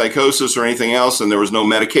had psychosis or anything else, and there was no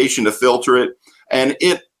medication to filter it. And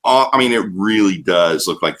it really does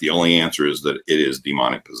look like the only answer is that it is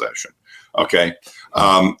demonic possession. Okay.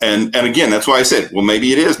 And again, that's why I said, well,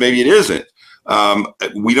 maybe it is, maybe it isn't.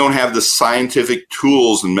 We don't have the scientific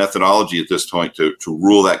tools and methodology at this point to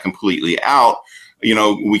rule that completely out.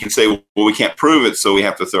 we can say, well, we can't prove it, so we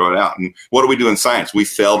have to throw it out. And what do we do in science? We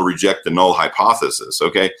fail to reject the null hypothesis.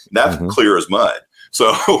 Okay, that's clear as mud.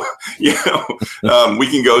 So, we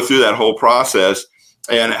can go through that whole process.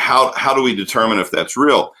 And how do we determine if that's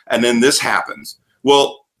real? And then this happens.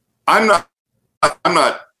 Well, I'm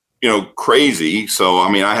not crazy. So,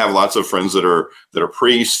 I mean, I have lots of friends that are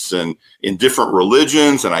priests and in different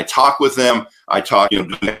religions, and I talk with them. I talk,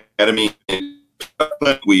 ketamine.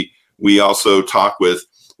 We also talk with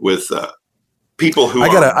people who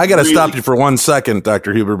I gotta stop you for 1 second,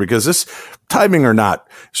 Dr. Huber, because this, timing or not,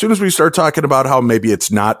 as soon as we start talking about how maybe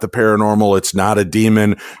it's not the paranormal, it's not a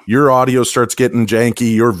demon, your audio starts getting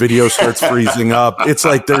janky, your video starts freezing up. It's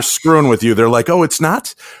like they're screwing with you. They're like, oh, it's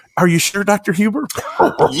not? Are you sure, Dr. Huber?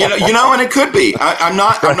 And it could be. I'm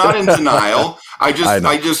not in denial. I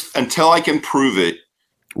just until I can prove it.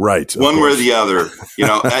 Right. One way or the other,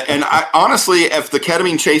 and I honestly, if the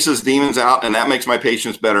ketamine chases demons out and that makes my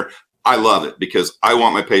patients better, I love it, because I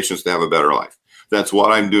want my patients to have a better life. That's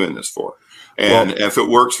what I'm doing this for. And if it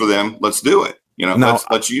works for them, let's do it.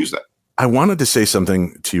 Let's use that. I wanted to say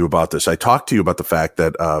something to you about this. I talked to you about the fact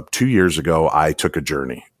that 2 years ago, I took a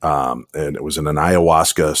journey, and it was an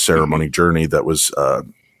ayahuasca ceremony journey that was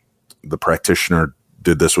the practitioner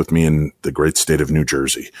did this with me in the great state of New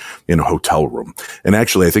Jersey in a hotel room. And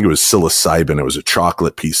actually, I think it was psilocybin. It was a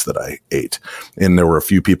chocolate piece that I ate. And there were a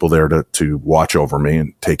few people there to watch over me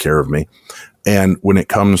and take care of me. And when it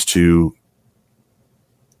comes to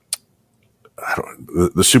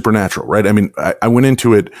the supernatural, right? I mean, I went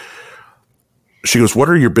into it. She goes, what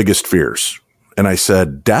are your biggest fears? And I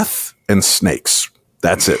said, death and snakes.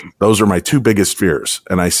 That's it. Those are my two biggest fears.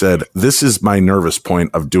 And I said, this is my nervous point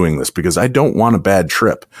of doing this, because I don't want a bad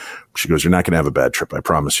trip. She goes, you're not going to have a bad trip. I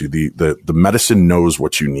promise you. The medicine knows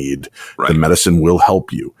what you need. Right. The medicine will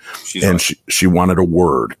help you. She wanted a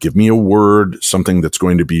word. Give me a word, something that's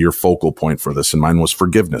going to be your focal point for this. And mine was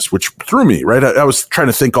forgiveness, which threw me, right? I was trying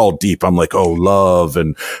to think all deep. I'm like, oh, love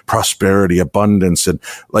and prosperity, abundance. And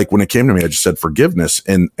like when it came to me, I just said forgiveness.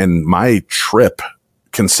 And my trip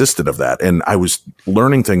consisted of that. And I was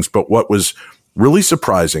learning things. But what was really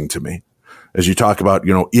surprising to me, as you talk about,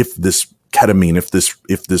 if this ketamine,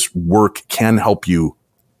 if this work can help you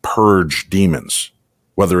purge demons,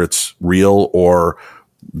 whether it's real or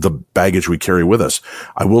the baggage we carry with us.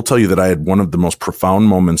 I will tell you that I had one of the most profound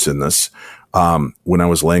moments in this, when I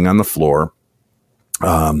was laying on the floor.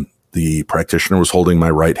 The practitioner was holding my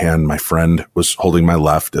right hand. My friend was holding my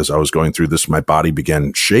left. As I was going through this, my body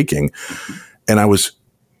began shaking, and I was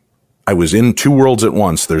in two worlds at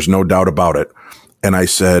once. There's no doubt about it. And I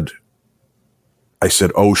said,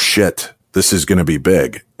 oh shit, this is going to be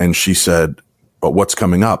big. And she said, but what's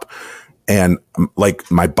coming up? And like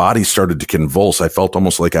my body started to convulse. I felt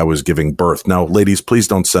almost like I was giving birth. Now, ladies, please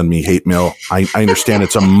don't send me hate mail. I understand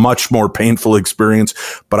it's a much more painful experience,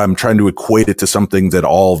 but I'm trying to equate it to something that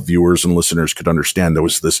all viewers and listeners could understand. There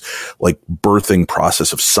was this like birthing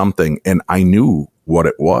process of something, and I knew what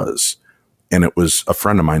it was. And it was a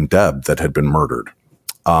friend of mine, Deb, that had been murdered.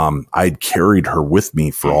 I'd carried her with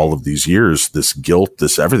me for all of these years, this guilt,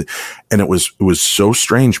 this everything. And it was so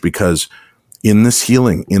strange, because in this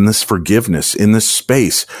healing, in this forgiveness, in this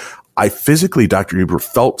space, I physically, Dr. Huber,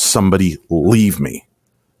 felt somebody leave me.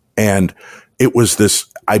 And it was this,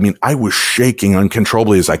 I mean, I was shaking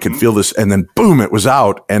uncontrollably as I could feel this. And then boom, it was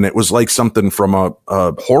out. And it was like something from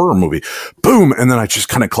a horror movie. Boom. And then I just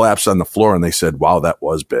kind of collapsed on the floor, and they said, wow, that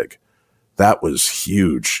was big. That was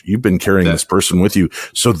huge. You've been carrying this person with you.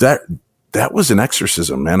 So that was an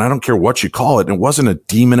exorcism, man. I don't care what you call it. It wasn't a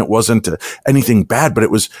demon. It wasn't anything bad, but it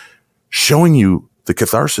was showing you the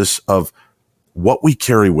catharsis of what we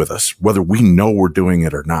carry with us, whether we know we're doing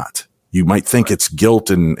it or not. You might think it's guilt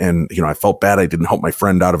and I felt bad. I didn't help my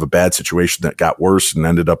friend out of a bad situation that got worse and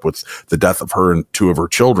ended up with the death of her and two of her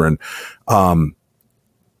children.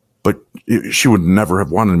 But she would never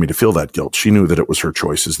have wanted me to feel that guilt. She knew that it was her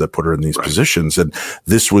choices that put her in these positions. And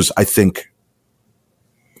this was, I think,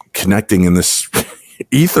 connecting in this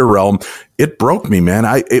ether realm. It broke me, man.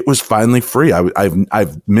 It was finally free.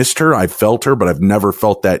 I've missed her. I've felt her, but I've never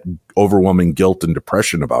felt that overwhelming guilt and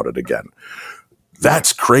depression about it again.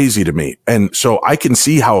 That's crazy to me. And so I can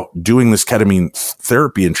see how doing this ketamine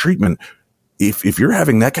therapy and treatment, if you're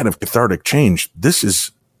having that kind of cathartic change, this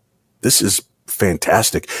is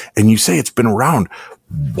fantastic. And you say it's been around.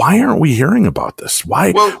 Why aren't we hearing about this?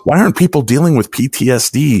 Why aren't people dealing with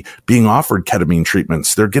PTSD being offered ketamine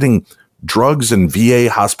treatments? They're getting drugs and VA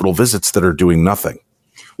hospital visits that are doing nothing.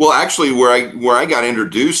 Well, actually, where I got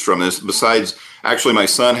introduced from this, besides actually my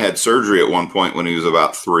son had surgery at one point when he was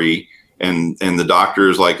about 3, and the doctor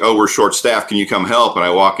is like, oh, we're short staffed. Can you come help? And I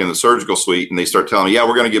walk in the surgical suite and they start telling me, yeah,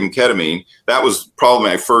 we're going to give him ketamine. That was probably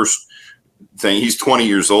my first thing. He's 20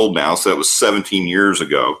 years old now. So that was 17 years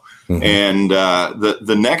ago. Mm-hmm. And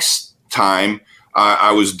the next time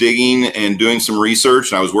I was digging and doing some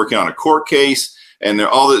research and I was working on a court case and it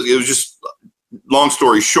was just long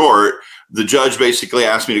story short, the judge basically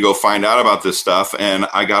asked me to go find out about this stuff. And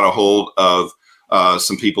I got a hold of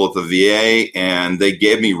some people at the VA and they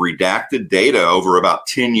gave me redacted data over about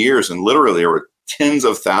 10 years. And literally there were tens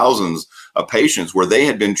of thousands of patients where they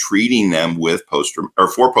had been treating them with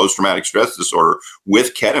for post-traumatic stress disorder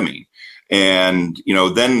with ketamine. And,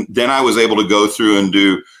 then I was able to go through and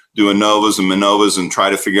do ANOVAs and MANOVAs and try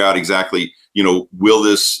to figure out exactly, will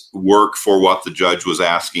this work for what the judge was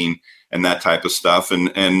asking and that type of stuff,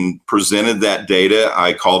 and presented that data.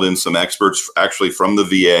 I called in some experts actually from the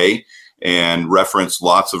VA and referenced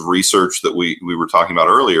lots of research that we were talking about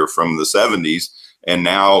earlier from the 70s. And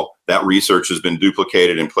now that research has been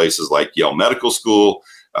duplicated in places like Yale Medical School.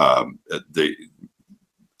 The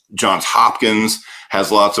Johns Hopkins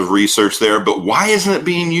has lots of research there, but why isn't it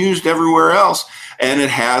being used everywhere else? And it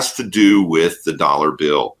has to do with the dollar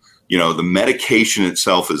bill. The medication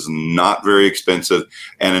itself is not very expensive.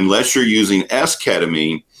 And unless you're using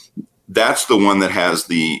S-ketamine, that's the one that has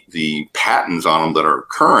the patents on them that are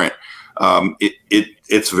current.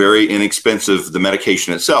 It's very inexpensive, the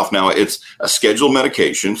medication itself. Now, it's a scheduled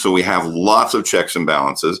medication, so we have lots of checks and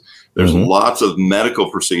balances. There's lots of medical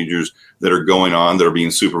procedures that are going on that are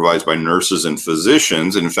being supervised by nurses and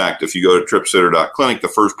physicians. And in fact, if you go to tripsitter.clinic, the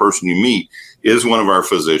first person you meet is one of our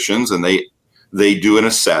physicians, and they do an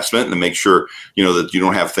assessment and make sure, that you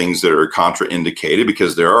don't have things that are contraindicated,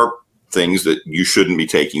 because there are things that you shouldn't be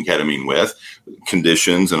taking ketamine with,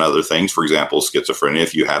 conditions and other things. For example, schizophrenia,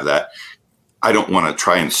 if you have that. I don't want to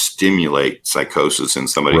try and stimulate psychosis in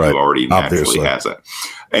somebody who already naturally has it.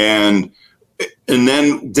 And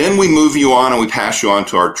then we move you on and we pass you on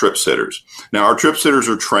to our trip sitters. Now, our trip sitters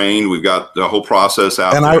are trained. We've got the whole process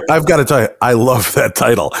out. And I've got to tell you, I love that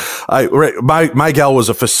title. My gal was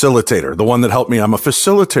a facilitator, the one that helped me. I'm a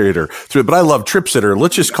facilitator through it, but I love trip sitter.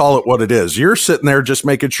 Let's just call it what it is. You're sitting there just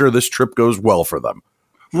making sure this trip goes well for them.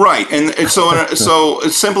 Right. And so in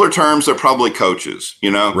simpler terms, they're probably coaches,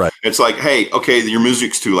 Right. It's like, hey, okay, your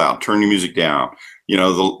music's too loud. Turn your music down.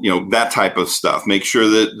 That type of stuff. Make sure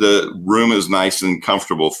that the room is nice and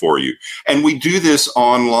comfortable for you. And we do this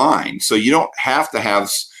online. So you don't have to have,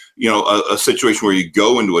 a situation where you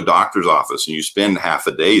go into a doctor's office and you spend half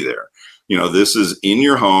a day there. This is in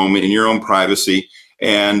your home, in your own privacy.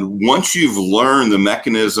 And once you've learned the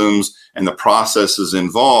mechanisms and the processes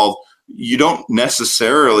involved, you don't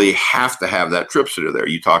necessarily have to have that trip sitter there.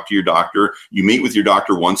 You talk to your doctor, you meet with your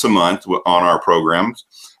doctor once a month on our programs.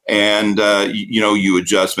 And, you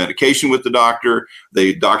adjust medication with the doctor.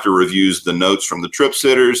 The doctor reviews the notes from the trip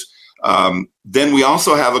sitters. Then we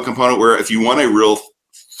also have a component where if you want a real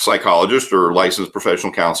psychologist or licensed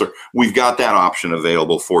professional counselor, we've got that option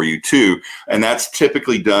available for you too. And that's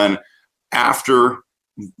typically done after,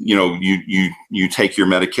 you take your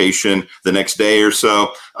medication the next day or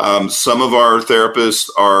so. Some of our therapists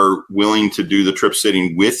are willing to do the trip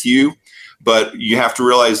sitting with you. But you have to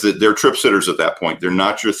realize that they're trip sitters at that point. They're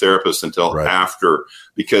not your therapist until after,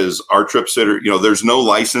 because our trip sitter, there's no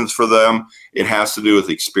license for them. It has to do with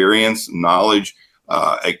experience, knowledge,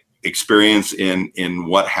 experience in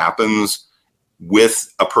what happens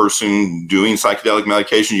with a person doing psychedelic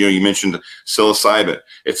medication. You mentioned psilocybin.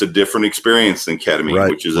 It's a different experience than ketamine,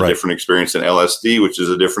 which is a different experience than LSD, which is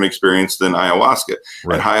a different experience than ayahuasca.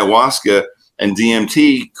 And ayahuasca and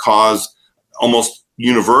DMT cause almost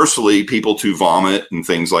universally people to vomit and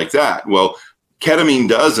things like that. Well, ketamine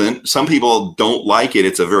doesn't. Some people don't like it.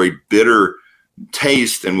 It's a very bitter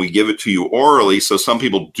taste, and we give it to you orally. So some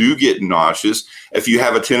people do get nauseous. If you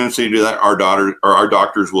have a tendency to do that, our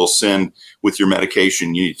doctors will send with your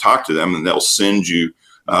medication. You need to talk to them, and they'll send you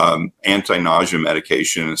anti-nausea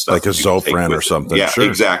medication and stuff. Like a Zofran or something. Yeah, sure.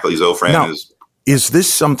 Exactly. Zofran now, is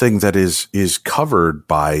this something that is covered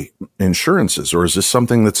by insurances, or is this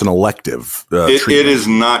something that's an elective treatment? It is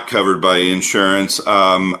not covered by insurance.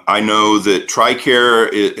 I know that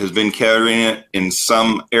TRICARE has been carrying it in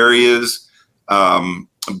some areas,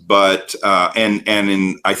 but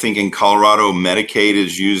I think in Colorado, Medicaid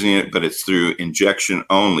is using it, but it's through injection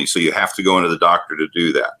only. So you have to go into the doctor to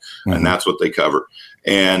do that, and that's what they cover.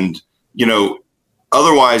 And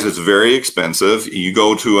otherwise, it's very expensive. You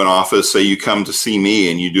go to an office, say you come to see me,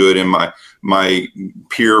 and you do it in my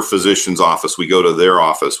peer physician's office. We go to their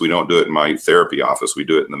office. We don't do it in my therapy office. We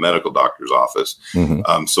do it in the medical doctor's office.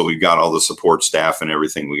 So we've got all the support staff and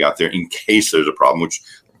everything we got there in case there's a problem, which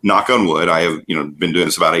knock on wood, I have, been doing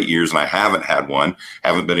this about 8 years and I haven't had one,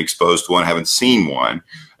 haven't been exposed to one, haven't seen one.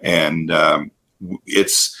 And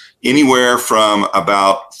it's anywhere from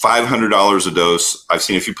about $500 a dose. I've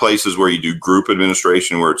seen a few places where you do group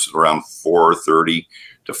administration where it's around $430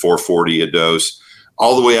 to $440 a dose,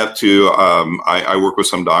 all the way up to, I work with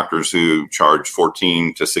some doctors who charge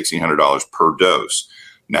 $1,400 to $1,600 per dose.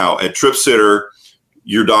 Now at Trip Sitter,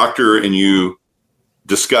 your doctor and you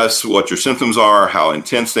discuss what your symptoms are, how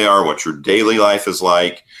intense they are, what your daily life is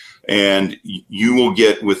like, and you will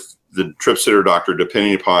get with the Trip Sitter doctor,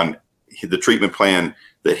 depending upon the treatment plan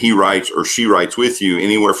that he writes or she writes with you,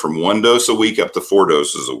 anywhere from 1 dose a week up to 4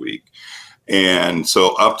 doses a week. And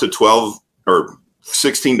so up to 12 or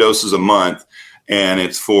 16 doses a month, and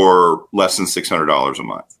it's for less than $600 a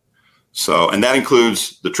month. So, and that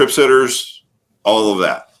includes the Trip Sitters, all of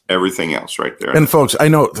that. Everything else right there. And folks, I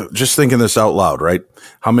know, just thinking this out loud, right?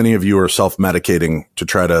 How many of you are self-medicating to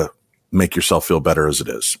try to make yourself feel better as it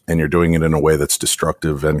is? And you're doing it in a way that's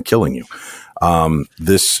destructive and killing you.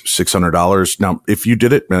 This $600. Now, if you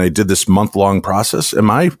did it and I did this month-long process, I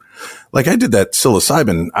did that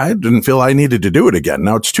psilocybin. I didn't feel I needed to do it again.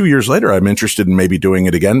 Now it's 2 years later. I'm interested in maybe doing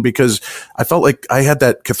it again because I felt like I had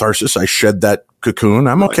that catharsis. I shed that cocoon.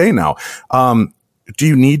 I'm okay now. Do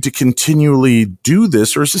you need to continually do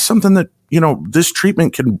this, or is this something that, this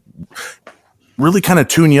treatment can really kind of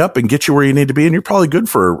tune you up and get you where you need to be, and you're probably good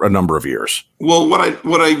for a number of years? Well, what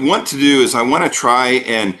I want to do is I want to try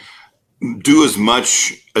and do as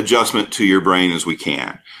much adjustment to your brain as we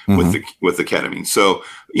can with the ketamine. So,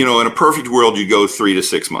 in a perfect world, you go 3 to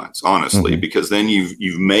 6 months, honestly, because then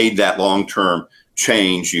you've made that long-term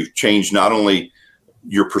change. You've changed not only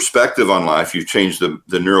your perspective on life, you've changed the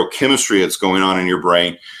neurochemistry that's going on in your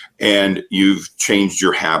brain, and you've changed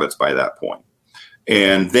your habits by that point.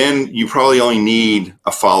 And then you probably only need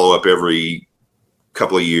a follow-up every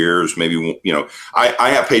couple of years, maybe, I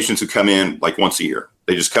have patients who come in like once a year.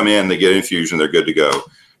 They just come in, they get an infusion, they're good to go.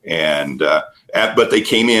 And, but they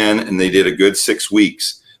came in and they did a good 6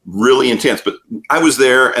 weeks, really intense, but I was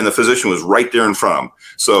there and the physician was right there in front of them.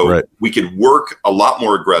 So we could work a lot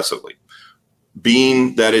more aggressively.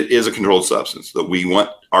 Being that it is a controlled substance, that we want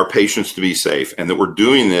our patients to be safe, and that we're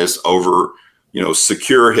doing this over,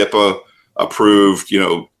 secure HIPAA approved,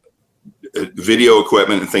 video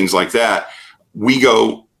equipment and things like that, we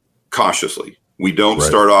go cautiously. We don't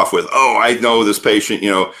start off with, I know this patient,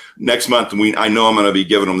 next month I know I'm going to be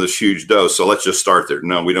giving them this huge dose, so let's just start there.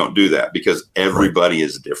 No, we don't do that because everybody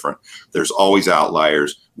is different. There's always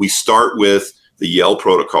outliers. We start with the Yale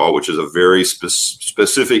protocol, which is a very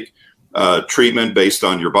specific treatment based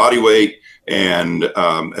on your body weight. And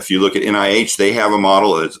if you look at NIH, they have a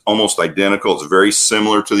model that's almost identical. It's very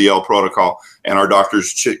similar to the Yale protocol. And our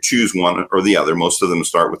doctors choose one or the other. Most of them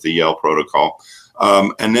start with the Yale protocol.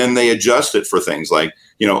 And then they adjust it for things like,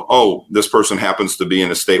 this person happens to be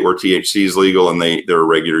in a state where THC is legal and they're a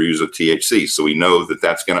regular user of THC. So we know that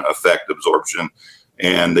that's going to affect absorption,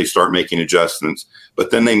 and they start making adjustments.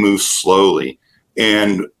 But then they move slowly.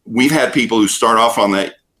 And we've had people who start off on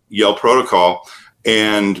that Yale protocol,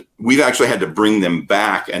 and we've actually had to bring them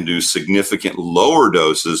back and do significant lower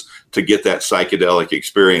doses to get that psychedelic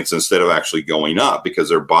experience instead of actually going up, because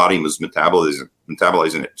their body was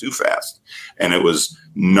metabolizing it too fast and it was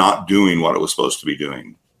not doing what it was supposed to be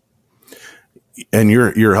doing. And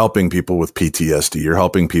you're helping people with PTSD. You're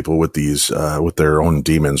helping people with these, with their own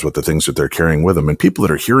demons, with the things that they're carrying with them, and people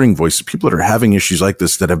that are hearing voices, people that are having issues like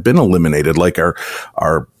this that have been eliminated, like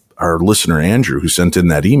our listener, Andrew, who sent in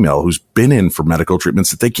that email, who's been in for medical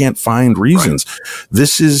treatments that they can't find reasons.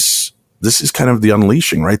 This is kind of the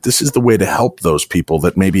unleashing, right? This is the way to help those people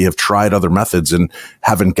that maybe have tried other methods and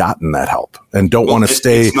haven't gotten that help and don't want to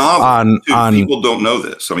stay on. People don't know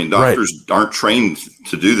this. I mean, doctors aren't trained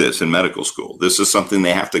to do this in medical school. This is something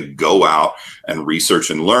they have to go out and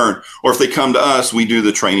research and learn. Or if they come to us, we do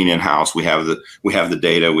the training in-house. We have the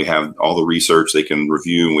data, we have all the research they can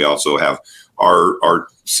review, and we also have our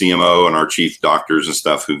CMO and our chief doctors and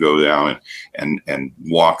stuff who go down and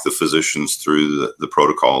walk the physicians through the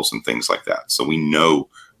protocols and things like that. So we know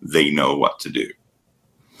they know what to do.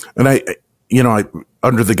 And I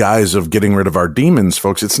under the guise of getting rid of our demons,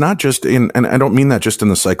 folks, it's not just and I don't mean that just in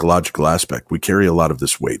the psychological aspect. We carry a lot of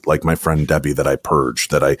this weight, like my friend Debbie that I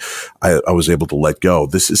purged, that I was able to let go.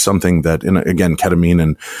 This is something that, and again, ketamine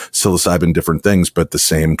and psilocybin, different things, but the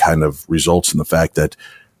same kind of results in the fact that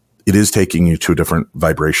it is taking you to a different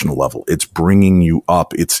vibrational level. It's bringing you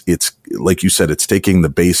up. It's like you said, it's taking the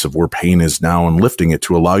base of where pain is now and lifting it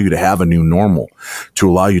to allow you to have a new normal, to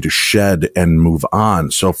allow you to shed and move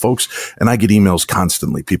on. So folks, and I get emails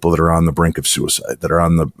constantly, people that are on the brink of suicide, that are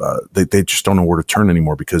on they just don't know where to turn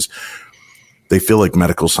anymore because they feel like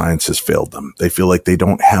medical science has failed them. They feel like they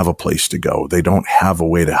don't have a place to go. They don't have a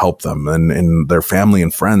way to help them. And their family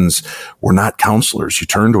and friends, we're not counselors. You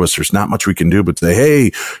turn to us, there's not much we can do but say,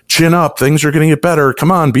 hey, chin up. Things are going to get better.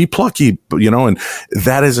 Come on, be plucky, and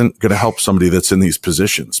that isn't going to help somebody that's in these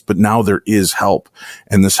positions. But now there is help,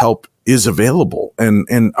 and this help is available.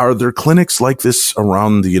 And are there clinics like this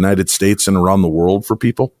around the United States and around the world for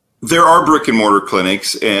people? There are brick and mortar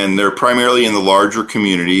clinics, and they're primarily in the larger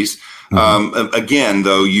communities. Again,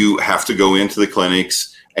 though, you have to go into the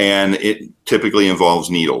clinics, and it typically involves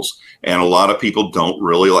needles. And a lot of people don't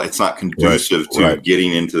really it's not conducive to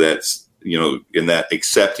getting into that, in that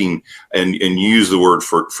accepting and use the word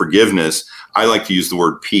for forgiveness. I like to use the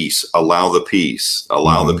word peace. Allow the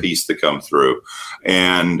peace to come through.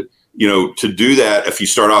 And, to do that, if you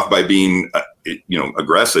start off by being,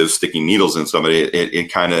 aggressive, sticking needles in somebody,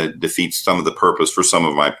 it kind of defeats some of the purpose for some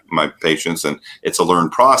of my patients. And it's a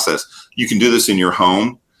learned process. You can do this in your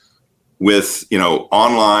home with,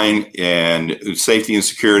 online and safety and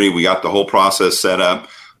security. We got the whole process set up.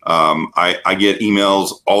 I get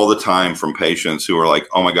emails all the time from patients who are like,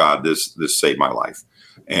 oh my God, this saved my life.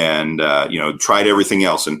 And, tried everything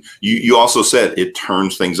else. And you also said it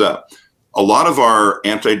turns things up. A lot of our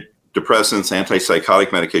antidepressants, antipsychotic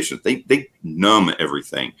medications, they numb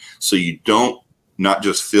everything. So you don't not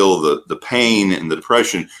just feel the pain and the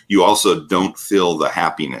depression, you also don't feel the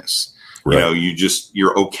happiness. Right.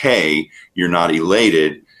 You're okay. You're not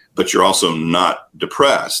elated, but you're also not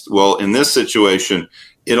depressed. Well, in this situation,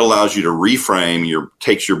 it allows you to reframe,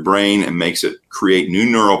 takes your brain and makes it create new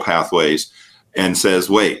neural pathways and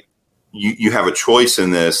says, wait, you have a choice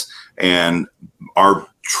in this. And our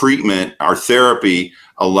treatment, our therapy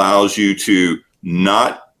allows you to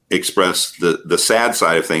not express the sad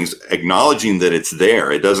side of things, acknowledging that it's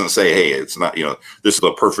there. It doesn't say, hey, it's not, this is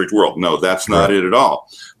a perfect world. No, that's not it at all.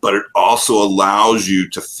 But it also allows you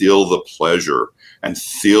to feel the pleasure and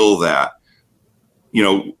feel that,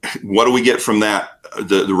 what do we get from that?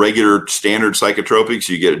 The regular standard psychotropics,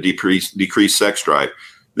 you get a decreased sex drive.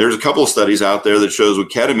 There's a couple of studies out there that shows with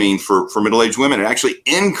ketamine for middle-aged women, it actually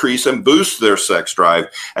increases and boosts their sex drive.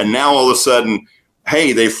 And now all of a sudden,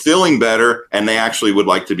 hey, they're feeling better and they actually would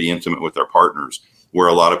like to be intimate with their partners, where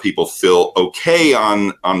a lot of people feel okay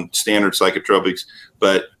on standard psychotropics,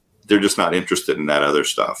 but they're just not interested in that other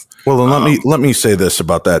stuff. Well, and let me say this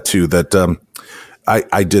about that too, that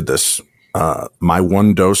I did this. My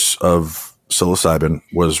one dose of psilocybin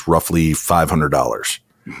was roughly $500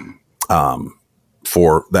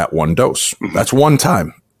 for that one dose. Mm-hmm. That's one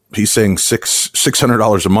time. He's saying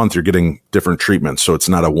 $600 a month, you're getting different treatments. So it's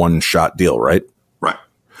not a one-shot deal, right? Right.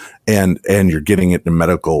 And you're getting it in a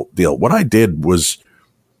medical deal. What I did was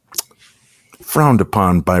frowned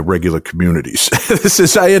upon by regular communities.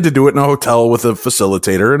 I had to do it in a hotel with a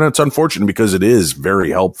facilitator, and it's unfortunate because it is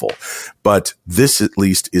very helpful. But this at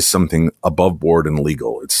least is something above board and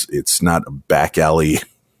legal. It's not a back alley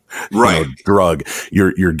drug.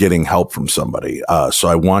 You're getting help from somebody. So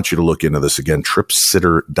I want you to look into this again,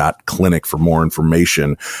 tripsitter.clinic for more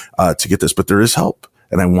information to get this. But there is help.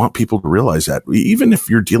 And I want people to realize that even if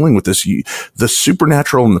you're dealing with this, the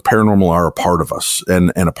supernatural and the paranormal are a part of us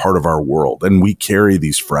and a part of our world. And we carry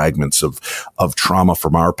these fragments of trauma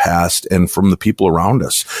from our past and from the people around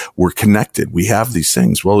us. We're connected. We have these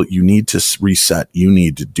things. Well, you need to reset. You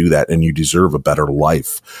need to do that. And you deserve a better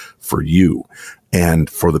life for you and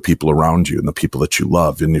for the people around you and the people that you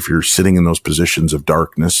love. And if you're sitting in those positions of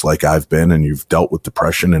darkness, like I've been, and you've dealt with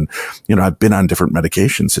depression, and, I've been on different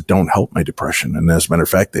medications that don't help my depression. And as a matter of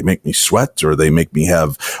fact, they make me sweat, or they make me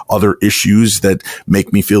have other issues that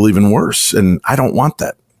make me feel even worse. And I don't want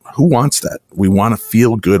that. Who wants that? We want to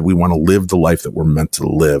feel good. We want to live the life that we're meant to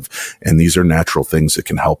live. And these are natural things that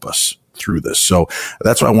can help us through this. So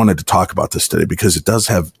that's why I wanted to talk about this today, because it does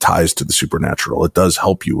have ties to the supernatural. It does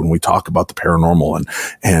help you when we talk about the paranormal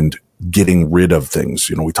and getting rid of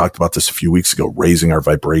things. We talked about this a few weeks ago, raising our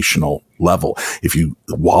vibrational level. If you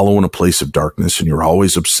wallow in a place of darkness and you're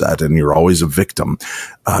always upset and you're always a victim,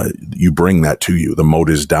 you bring that to you. The moat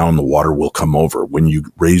is down, the water will come over. When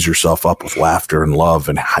you raise yourself up with laughter and love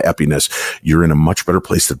and happiness, you're in a much better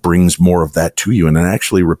place that brings more of that to you, and it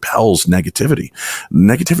actually repels negativity.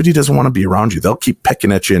 Negativity doesn't want to be around you. They'll keep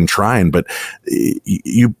picking at you and trying, but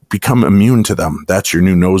you become immune to them. That's your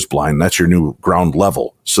new nose blind. That's your new ground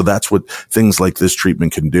level. So that's what things like this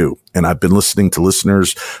treatment can do. And I've been listening to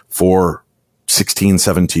listeners for 16,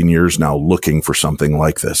 17 years now looking for something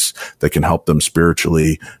like this that can help them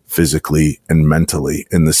spiritually, physically, and mentally.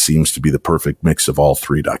 And this seems to be the perfect mix of all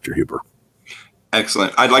three, Dr. Huber.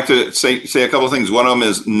 Excellent. I'd like to say a couple of things. One of them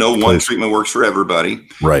is no one treatment works for everybody.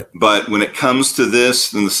 Right. But when it comes to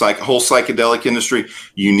this and the whole psychedelic industry,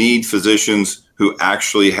 you need physicians who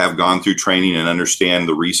actually have gone through training and understand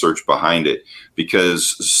the research behind it,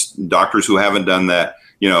 because doctors who haven't done that,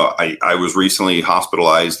 I was recently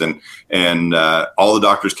hospitalized and all the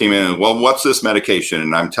doctors came in and, well, what's this medication?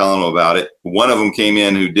 And I'm telling them about it. One of them came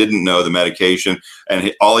in who didn't know the medication,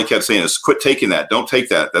 and all he kept saying is, quit taking that. Don't take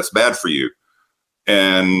that. That's bad for you.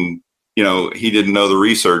 And, he didn't know the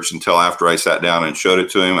research until after I sat down and showed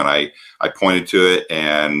it to him. And I pointed to it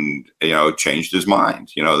and, changed his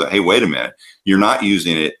mind, that, hey, wait a minute, you're not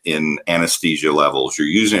using it in anesthesia levels. You're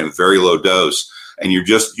using it at very low dose, and you're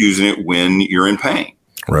just using it when you're in pain.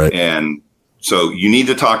 Right. And so you need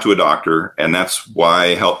to talk to a doctor. And that's why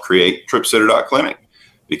I helped create TripSitter.clinic,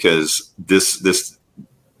 because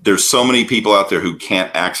there's so many people out there who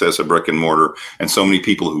can't access a brick and mortar, and so many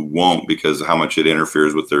people who won't because of how much it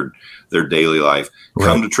interferes with their daily life. Right.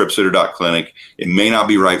 Come to TripSitter.clinic. It may not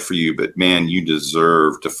be right for you, but man, you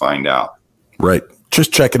deserve to find out. Right.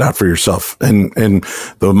 Just check it out for yourself. And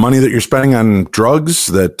the money that you're spending on drugs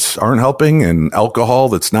that aren't helping and alcohol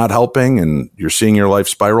that's not helping, and you're seeing your life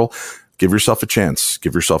spiral, give yourself a chance.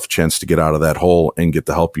 Give yourself a chance to get out of that hole and get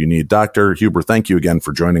the help you need. Dr. Huber, thank you again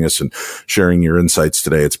for joining us and sharing your insights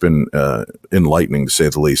today. It's been enlightening, to say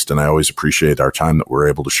the least, and I always appreciate our time that we're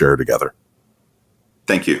able to share together.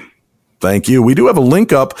 Thank you. Thank you. We do have a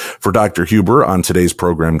link up for Dr. Huber on today's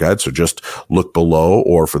program guide, so just look below,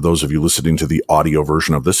 or for those of you listening to the audio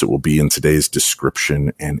version of this, it will be in today's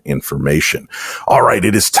description and information. All right,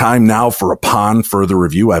 it is time now for Upon Further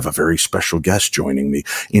Review. I have a very special guest joining me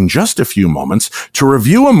in just a few moments to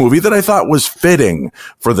review a movie that I thought was fitting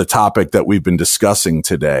for the topic that we've been discussing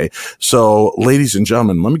today. So, ladies and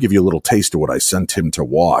gentlemen, let me give you a little taste of what I sent him to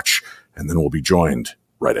watch, and then we'll be joined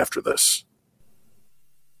right after this.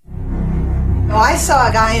 Oh, I saw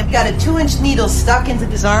a guy who got a 2-inch needle stuck into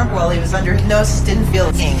his arm while he was under hypnosis, didn't feel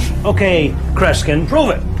a thing. Okay, Kreskin,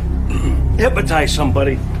 prove it. Hypnotize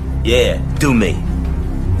somebody. Yeah, do me.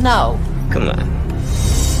 No. Come on.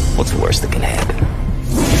 What's the worst that can happen?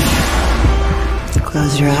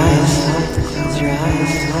 Close your eyes. Close your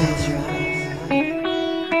eyes. Close your eyes.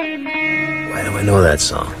 Why do I know that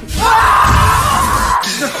song?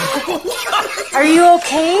 Are you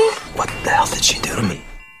okay? What the hell did she do to me?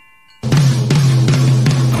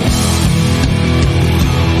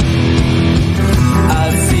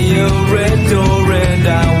 A red door and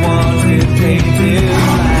I want it painted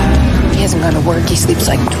black. He hasn't gone to work. He sleeps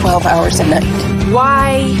like 12 hours a night.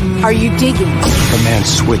 Why are you digging? The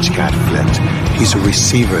man's switch got flipped. He's a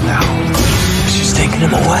receiver now. She's taking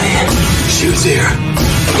him away. She was here.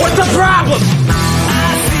 What's the problem?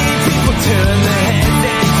 I see people turn their heads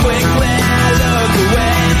and quickly look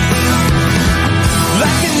away.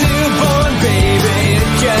 Like a newborn baby,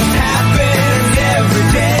 it just happens every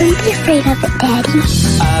day. Don't be afraid of it, Daddy.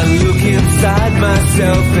 I look inside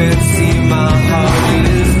myself and see my heart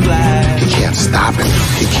is black. He can't stop it.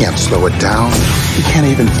 He can't slow it down. He can't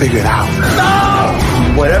even figure it out.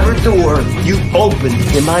 No! Whatever door you open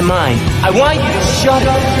in my mind, I want you to shut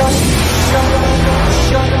up.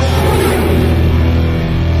 Shut up.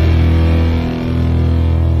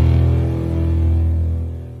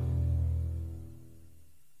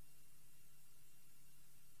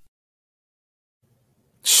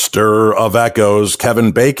 Stir of Echoes,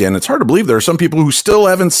 Kevin Bacon. It's hard to believe there are some people who still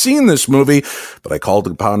haven't seen this movie, but I called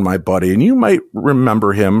upon my buddy, and you might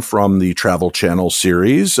remember him from the Travel Channel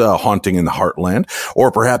series, Haunting in the Heartland,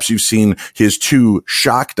 or perhaps you've seen his 2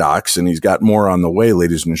 shock docs, and he's got more on the way,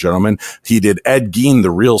 ladies and gentlemen. He did Ed Gein,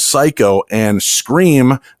 The Real Psycho, and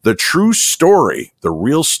Scream, The True Story, the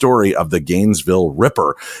real story of the Gainesville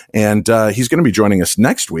Ripper. And he's going to be joining us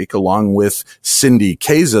next week, along with Cindy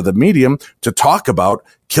Kaza, the medium, to talk about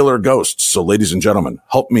killer ghosts. So, ladies and gentlemen,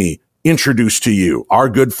 help me introduce to you our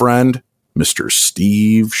good friend, Mr.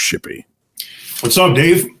 Steve Shippey. What's up,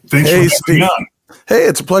 Dave? Thanks for having me on. Hey,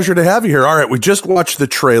 it's a pleasure to have you here. All right, we just watched the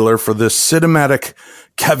trailer for this cinematic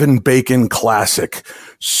Kevin Bacon classic,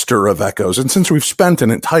 Stir of Echoes. And since we've spent an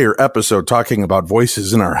entire episode talking about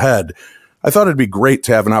voices in our head, I thought it'd be great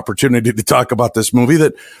to have an opportunity to talk about this movie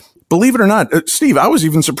that, believe it or not, Steve, I was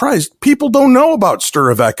even surprised people don't know about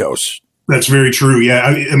Stir of Echoes. That's very true. Yeah.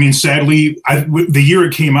 I mean, sadly, the year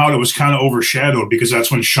it came out, it was kind of overshadowed because that's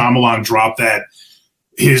when Shyamalan dropped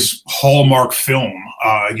his Hallmark film,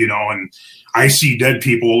 and I See Dead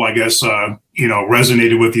People, I guess,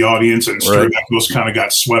 resonated with the audience, and Stir of Echoes kind of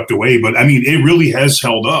got swept away. But I mean, it really has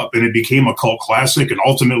held up, and it became a cult classic, and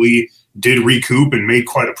ultimately did recoup and made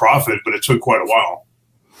quite a profit, but it took quite a while.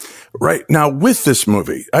 Right. Now, with this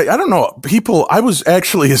movie, I don't know, I was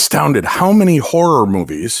actually astounded how many horror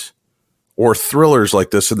movies or thrillers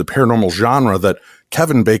like this in the paranormal genre that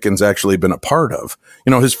Kevin Bacon's actually been a part of.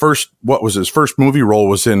 His first movie role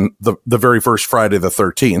was in the very first Friday the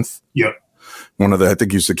 13th. Yep. I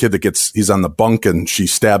think he's the kid that he's on the bunk and she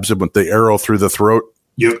stabs him with the arrow through the throat.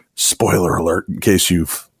 Yep. Spoiler alert, in case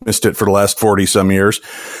you've missed it for the last 40 some years.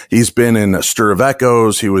 He's been in A Stir of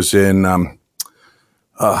Echoes. He was in,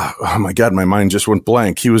 oh my God, my mind just went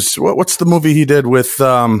blank. He was, what's the movie he did with,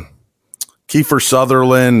 Kiefer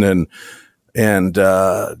Sutherland and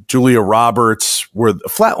Julia Roberts, were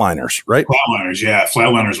Flatliners, right? Flatliners. Yeah.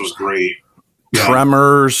 Flatliners was great. Yeah.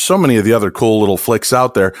 Tremors, so many of the other cool little flicks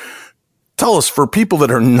out there. Tell us, for people that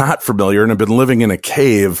are not familiar and have been living in a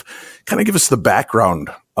cave, kind of give us the background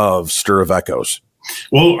of Stir of Echoes.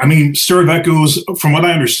 Well, I mean, Stir of Echoes, from what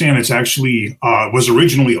I understand, it's actually was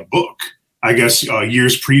originally a book, I guess,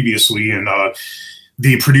 years previously. And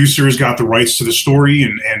the producers got the rights to the story,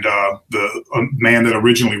 and the man that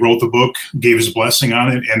originally wrote the book gave his blessing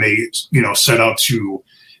on it. And they, set out to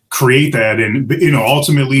create that. And,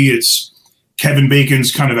 ultimately it's Kevin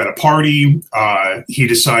Bacon's kind of at a party. He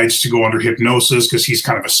decides to go under hypnosis because he's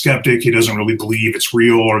kind of a skeptic. He doesn't really believe it's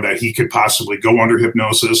real or that he could possibly go under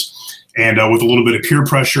hypnosis. And with a little bit of peer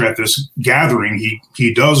pressure at this gathering,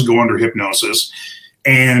 he does go under hypnosis.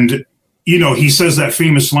 And, he says that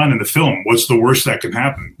famous line in the film, "What's the worst that can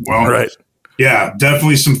happen?" Well, right. Yeah,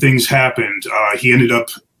 definitely some things happened. He ended up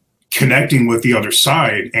connecting with the other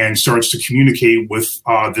side and starts to communicate with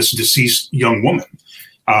this deceased young woman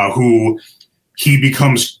who he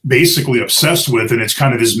becomes basically obsessed with, and it's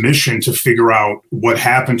kind of his mission to figure out what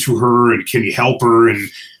happened to her and can he help her. And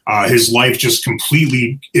his life just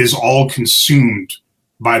completely is all consumed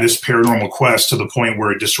by this paranormal quest to the point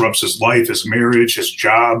where it disrupts his life, his marriage, his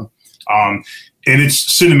job. And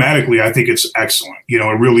it's cinematically, I think it's excellent. It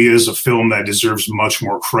really is a film that deserves much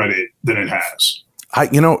more credit than it has.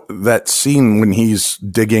 That scene when he's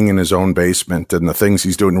digging in his own basement and the things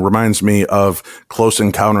he's doing reminds me of Close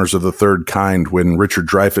Encounters of the Third Kind, when Richard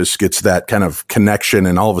Dreyfuss gets that kind of connection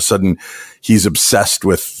and all of a sudden he's obsessed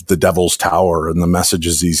with the Devil's Tower and the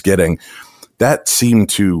messages he's getting. That seemed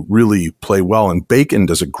to really play well. And Bacon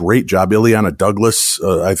does a great job. Ileana Douglas,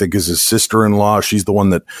 I think, is his sister-in-law. She's the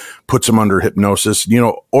one that puts him under hypnosis.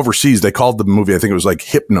 Overseas, they called the movie, I think it was like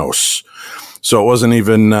Hypnos. So it wasn't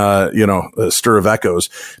even, a Stir of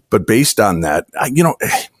Echoes. But based on that,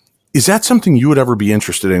 is that something you would ever be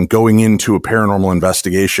interested in, going into a paranormal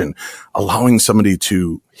investigation, allowing somebody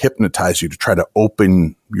to hypnotize you, to try to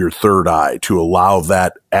open your third eye, to allow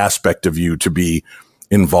that aspect of you to be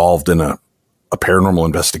involved in a paranormal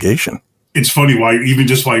investigation? It's funny while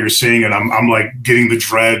you're saying it, I'm like getting the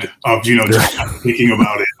dread of, just thinking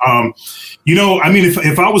about it.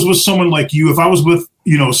 If I was with someone like you, if I was with,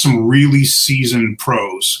 some really seasoned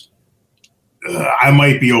pros, I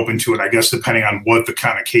might be open to it, I guess, depending on what the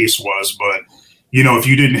kind of case was. But, if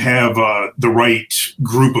you didn't have the right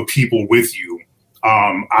group of people with you,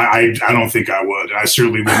 I don't think I would. And I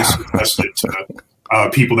certainly wouldn't suggest it to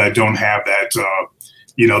people that don't have that,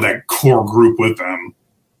 that core group with them.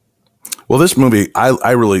 Well, this movie,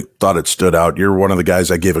 I really thought it stood out. You're one of the guys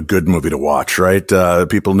I gave a good movie to watch, right?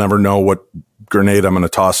 People never know what grenade I'm going to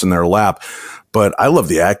toss in their lap. But I love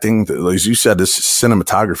the acting. As you said, this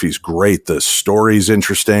cinematography is great. The story's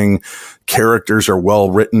interesting. Characters are well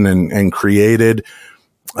written and created.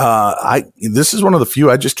 This is one of the few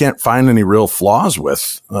I just can't find any real flaws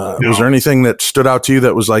with. No. Was there anything that stood out to you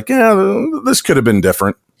that was like, yeah, this could have been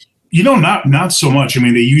different? Not so much. I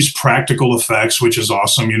mean, they use practical effects, which is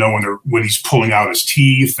awesome. When he's pulling out his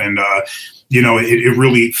teeth, and it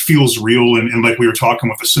really feels real. And like we were talking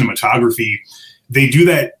with the cinematography, they do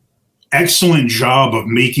that excellent job of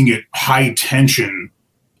making it high tension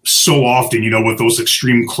so often. With those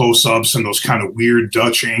extreme close-ups and those kind of weird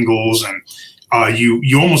Dutch angles, and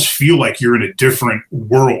you almost feel like you're in a different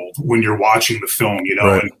world when you're watching the film.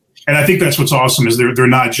 Right. And I think that's what's awesome is they're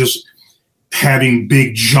not just having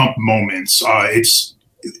big jump moments. It's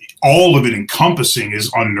all of it encompassing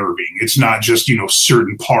is unnerving. It's not just,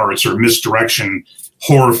 certain parts or misdirection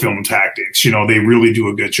horror film tactics. They really do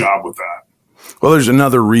a good job with that. Well, there's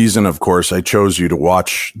another reason, of course, I chose you to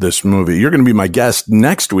watch this movie. You're going to be my guest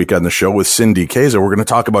next week on the show with Cindy Kaza. We're going to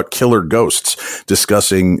talk about Killer Ghosts,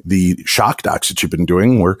 discussing the shock docs that you've been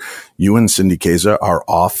doing where you and Cindy Kaza are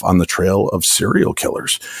off on the trail of serial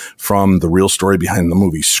killers, from the real story behind the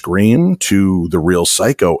movie Scream to the real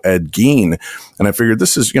psycho Ed Gein. And I figured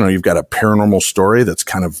this is, you've got a paranormal story that's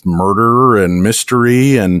kind of murder and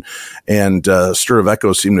mystery, and Stir of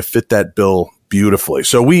Echoes seem to fit that bill beautifully.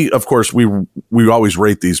 So we always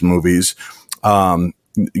rate these movies,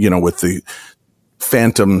 with the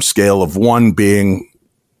phantom scale of 1 being,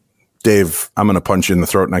 Dave, I'm going to punch you in the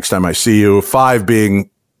throat next time I see you, 5 being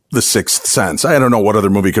The Sixth Sense. I don't know what other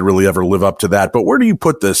movie could really ever live up to that, but where do you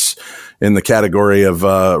put this in the category of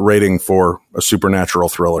rating for a supernatural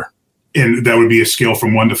thriller? And that would be a scale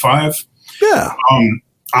from 1 to 5? Yeah.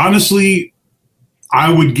 Honestly, I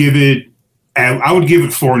would give it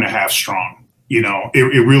 4.5 strong.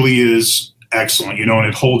 It really is excellent, and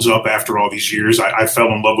it holds up after all these years. I fell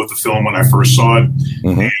in love with the film when I first saw it.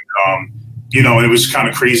 Mm-hmm. And, it was kind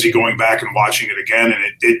of crazy going back and watching it again, and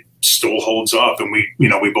it still holds up. And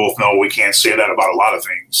we both know we can't say that about a lot of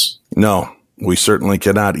things. No, we certainly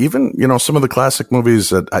cannot. Even, some of the classic movies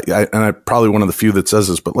that I'm probably one of the few that says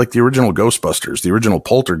this, but like the original Ghostbusters, the original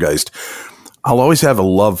Poltergeist, I'll always have a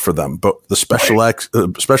love for them, but the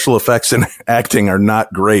special effects and acting are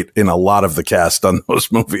not great in a lot of the cast on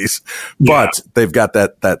those movies, but they've got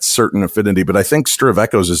that certain affinity. But I think Stir of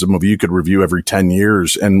Echoes is a movie you could review every 10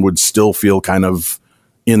 years and would still feel kind of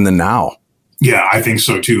in the now. Yeah, I think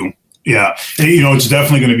so too. Yeah. And, it's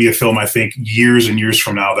definitely going to be a film, I think, years and years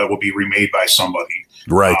from now that will be remade by somebody.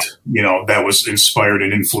 Right. That was inspired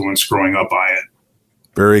and influenced growing up by it.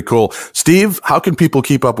 Very cool. Steve, how can people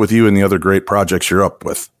keep up with you and the other great projects you're up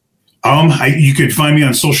with? You can find me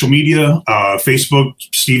on social media, Facebook,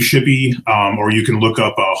 Steve Shippey, or you can look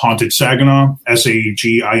up Haunted Saginaw,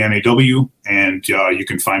 SAGINAW, and you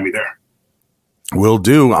can find me there. Will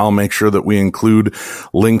do. I'll make sure that we include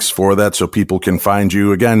links for that so people can find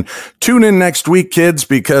you. Again, tune in next week, kids,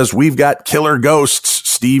 because we've got Killer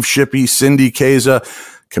Ghosts. Steve Shippey, Cindy Kaza,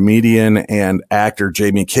 comedian and actor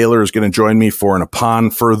Jamie Kaler is going to join me for an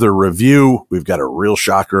Upon Further review. We've got a real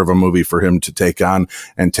shocker of a movie for him to take on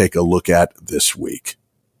and take a look at this week.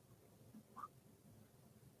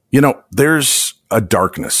 There's a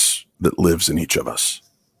darkness that lives in each of us.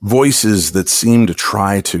 Voices that seem to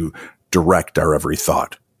try to direct our every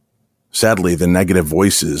thought. Sadly, the negative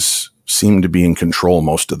voices seem to be in control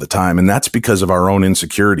most of the time, and that's because of our own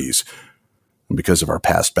insecurities and because of our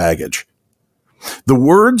past baggage. The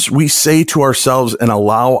words we say to ourselves and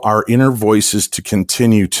allow our inner voices to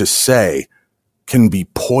continue to say can be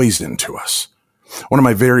poison to us. One of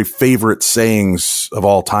my very favorite sayings of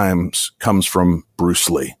all times comes from Bruce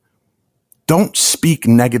Lee. Don't speak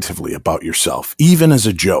negatively about yourself, even as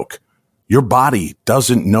a joke. Your body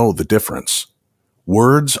doesn't know the difference.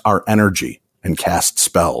 Words are energy and cast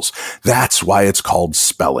spells. That's why it's called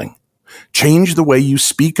spelling. Change the way you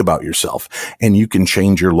speak about yourself, and you can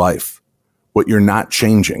change your life. What you're not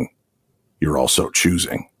changing, you're also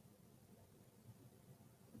choosing.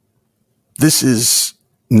 This is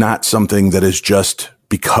not something that is just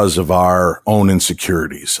because of our own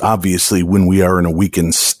insecurities. Obviously, when we are in a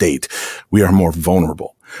weakened state, we are more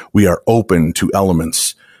vulnerable. We are open to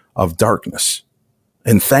elements of darkness.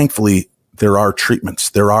 And thankfully, there are treatments.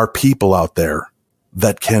 There are people out there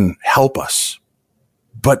that can help us.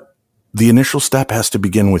 But the initial step has to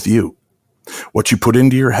begin with you. What you put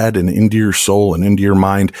into your head and into your soul and into your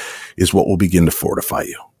mind is what will begin to fortify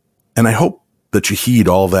you. And I hope that you heed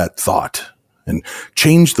all that thought and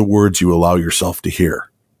change the words you allow yourself to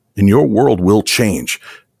hear. And your world will change.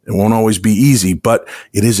 It won't always be easy, but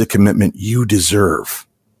it is a commitment you deserve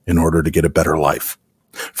in order to get a better life.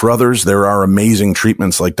 For others, there are amazing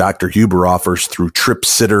treatments like Dr. Huber offers through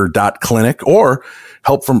tripsitter.clinic, or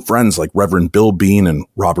help from friends like Reverend Bill Bean and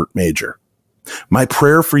Robert Major. My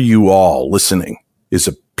prayer for you all listening is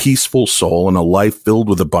a peaceful soul and a life filled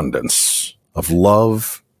with abundance of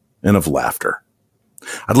love and of laughter.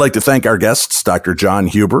 I'd like to thank our guests, Dr. John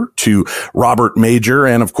Huber, to Robert Major,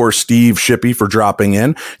 and of course, Steve Shippey for dropping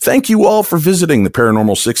in. Thank you all for visiting the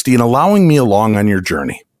Paranormal 60 and allowing me along on your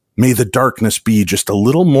journey. May the darkness be just a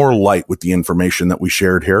little more light with the information that we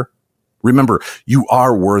shared here. Remember, you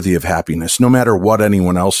are worthy of happiness, no matter what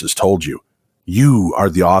anyone else has told you. You are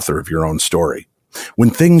the author of your own story.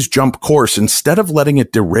 When things jump course, instead of letting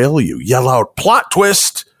it derail you, yell out, "Plot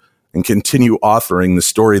twist!" and continue authoring the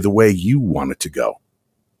story the way you want it to go.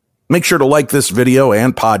 Make sure to like this video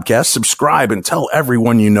and podcast, subscribe, and tell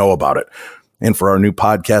everyone you know about it. And for our new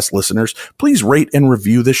podcast listeners, please rate and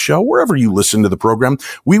review this show wherever you listen to the program.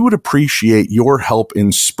 We would appreciate your help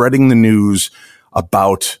in spreading the news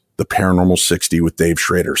about the Paranormal 60 with Dave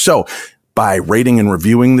Schrader. So by rating and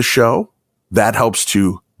reviewing the show, that helps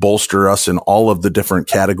to bolster us in all of the different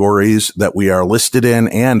categories that we are listed in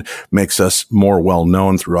and makes us more well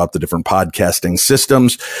known throughout the different podcasting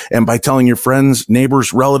systems. And by telling your friends,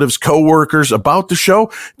 neighbors, relatives, coworkers about the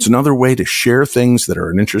show, it's another way to share things that are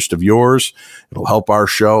an interest of yours. It'll help our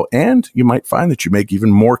show, and you might find that you make even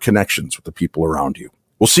more connections with the people around you.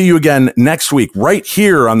 We'll see you again next week right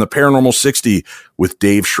here on the Paranormal 60 with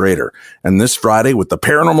Dave Schrader, and this Friday with the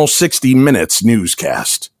Paranormal 60 Minutes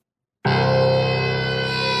newscast.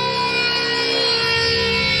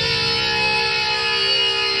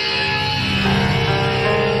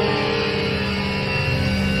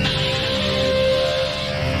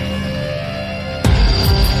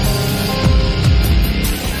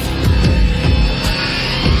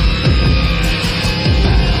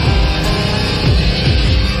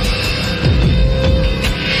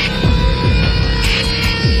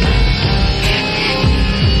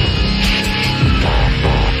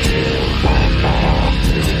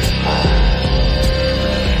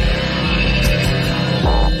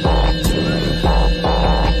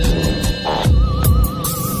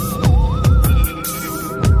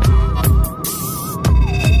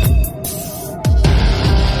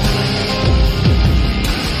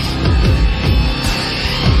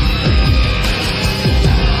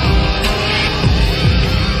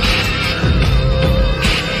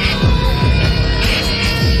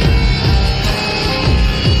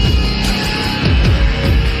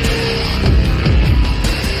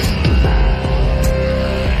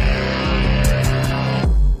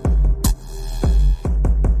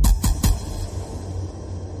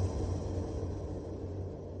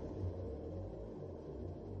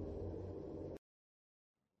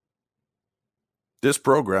 This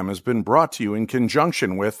program has been brought to you in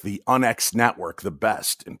conjunction with the UNX Network, the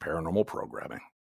best in paranormal programming.